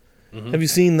 Mm-hmm. Have you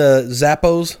seen the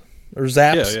Zappos or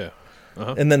Zaps? Yeah.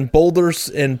 Uh-huh. And then Boulders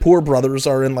and Poor Brothers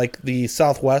are in the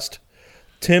Southwest.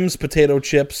 Tim's potato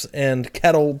chips and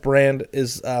Kettle brand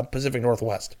is Pacific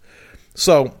Northwest.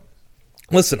 So,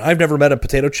 listen, I've never met a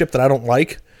potato chip that I don't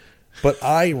like, but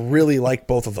I really like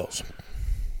both of those.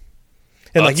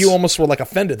 And Utz. You almost were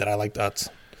offended that I liked Utz.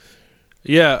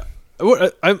 Yeah.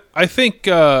 I think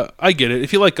I get it.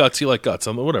 If you like guts, you like guts.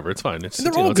 Whatever, it's fine. It's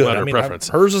all good. It's a matter of preference.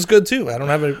 Hers is good too. I don't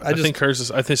have I think hers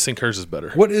is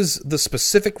better. What is the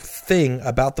specific thing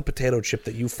about the potato chip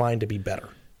that you find to be better?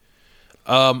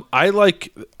 I don't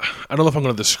know if I'm going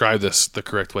to describe this the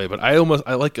correct way, but I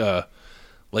like a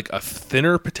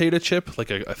thinner potato chip,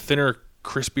 a thinner,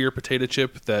 crispier potato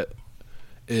chip that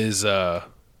is a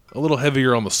little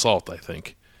heavier on the salt, I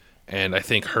think. And I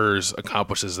think hers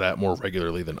accomplishes that more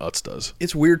regularly than Utz does.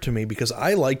 It's weird to me because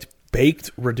I liked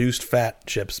baked reduced fat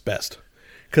chips best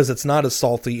because it's not as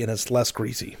salty and it's less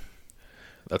greasy.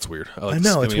 That's weird. I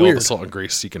know, it's all weird. the salt and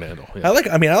grease you can handle. Yeah. I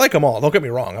like them all. Don't get me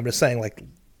wrong. I'm just saying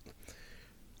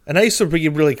and I used to be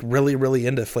really, really, really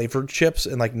into flavored chips.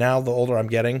 And now the older I'm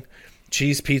getting,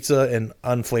 cheese pizza and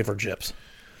unflavored chips.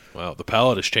 Wow. The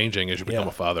palate is changing as you become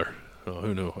a father. Oh,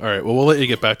 who knew? All right. Well, we'll let you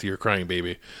get back to your crying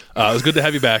baby. It was good to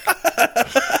have you back.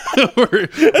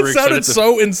 That sounded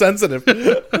so insensitive.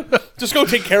 Just go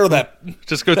take care of that.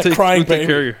 Just go take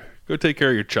care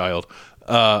of your child.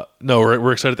 No,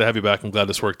 we're excited to have you back. I'm glad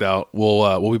this worked out.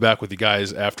 We'll be back with you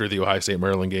guys after the Ohio State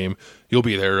Maryland game. You'll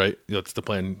be there, right? That's the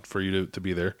plan for you to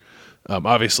be there.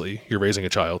 Obviously, you're raising a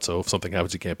child, so if something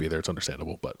happens, you can't be there. It's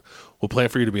understandable, but we'll plan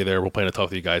for you to be there. We'll plan to talk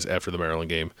to you guys after the Maryland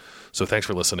game. So thanks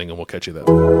for listening, and we'll catch you then.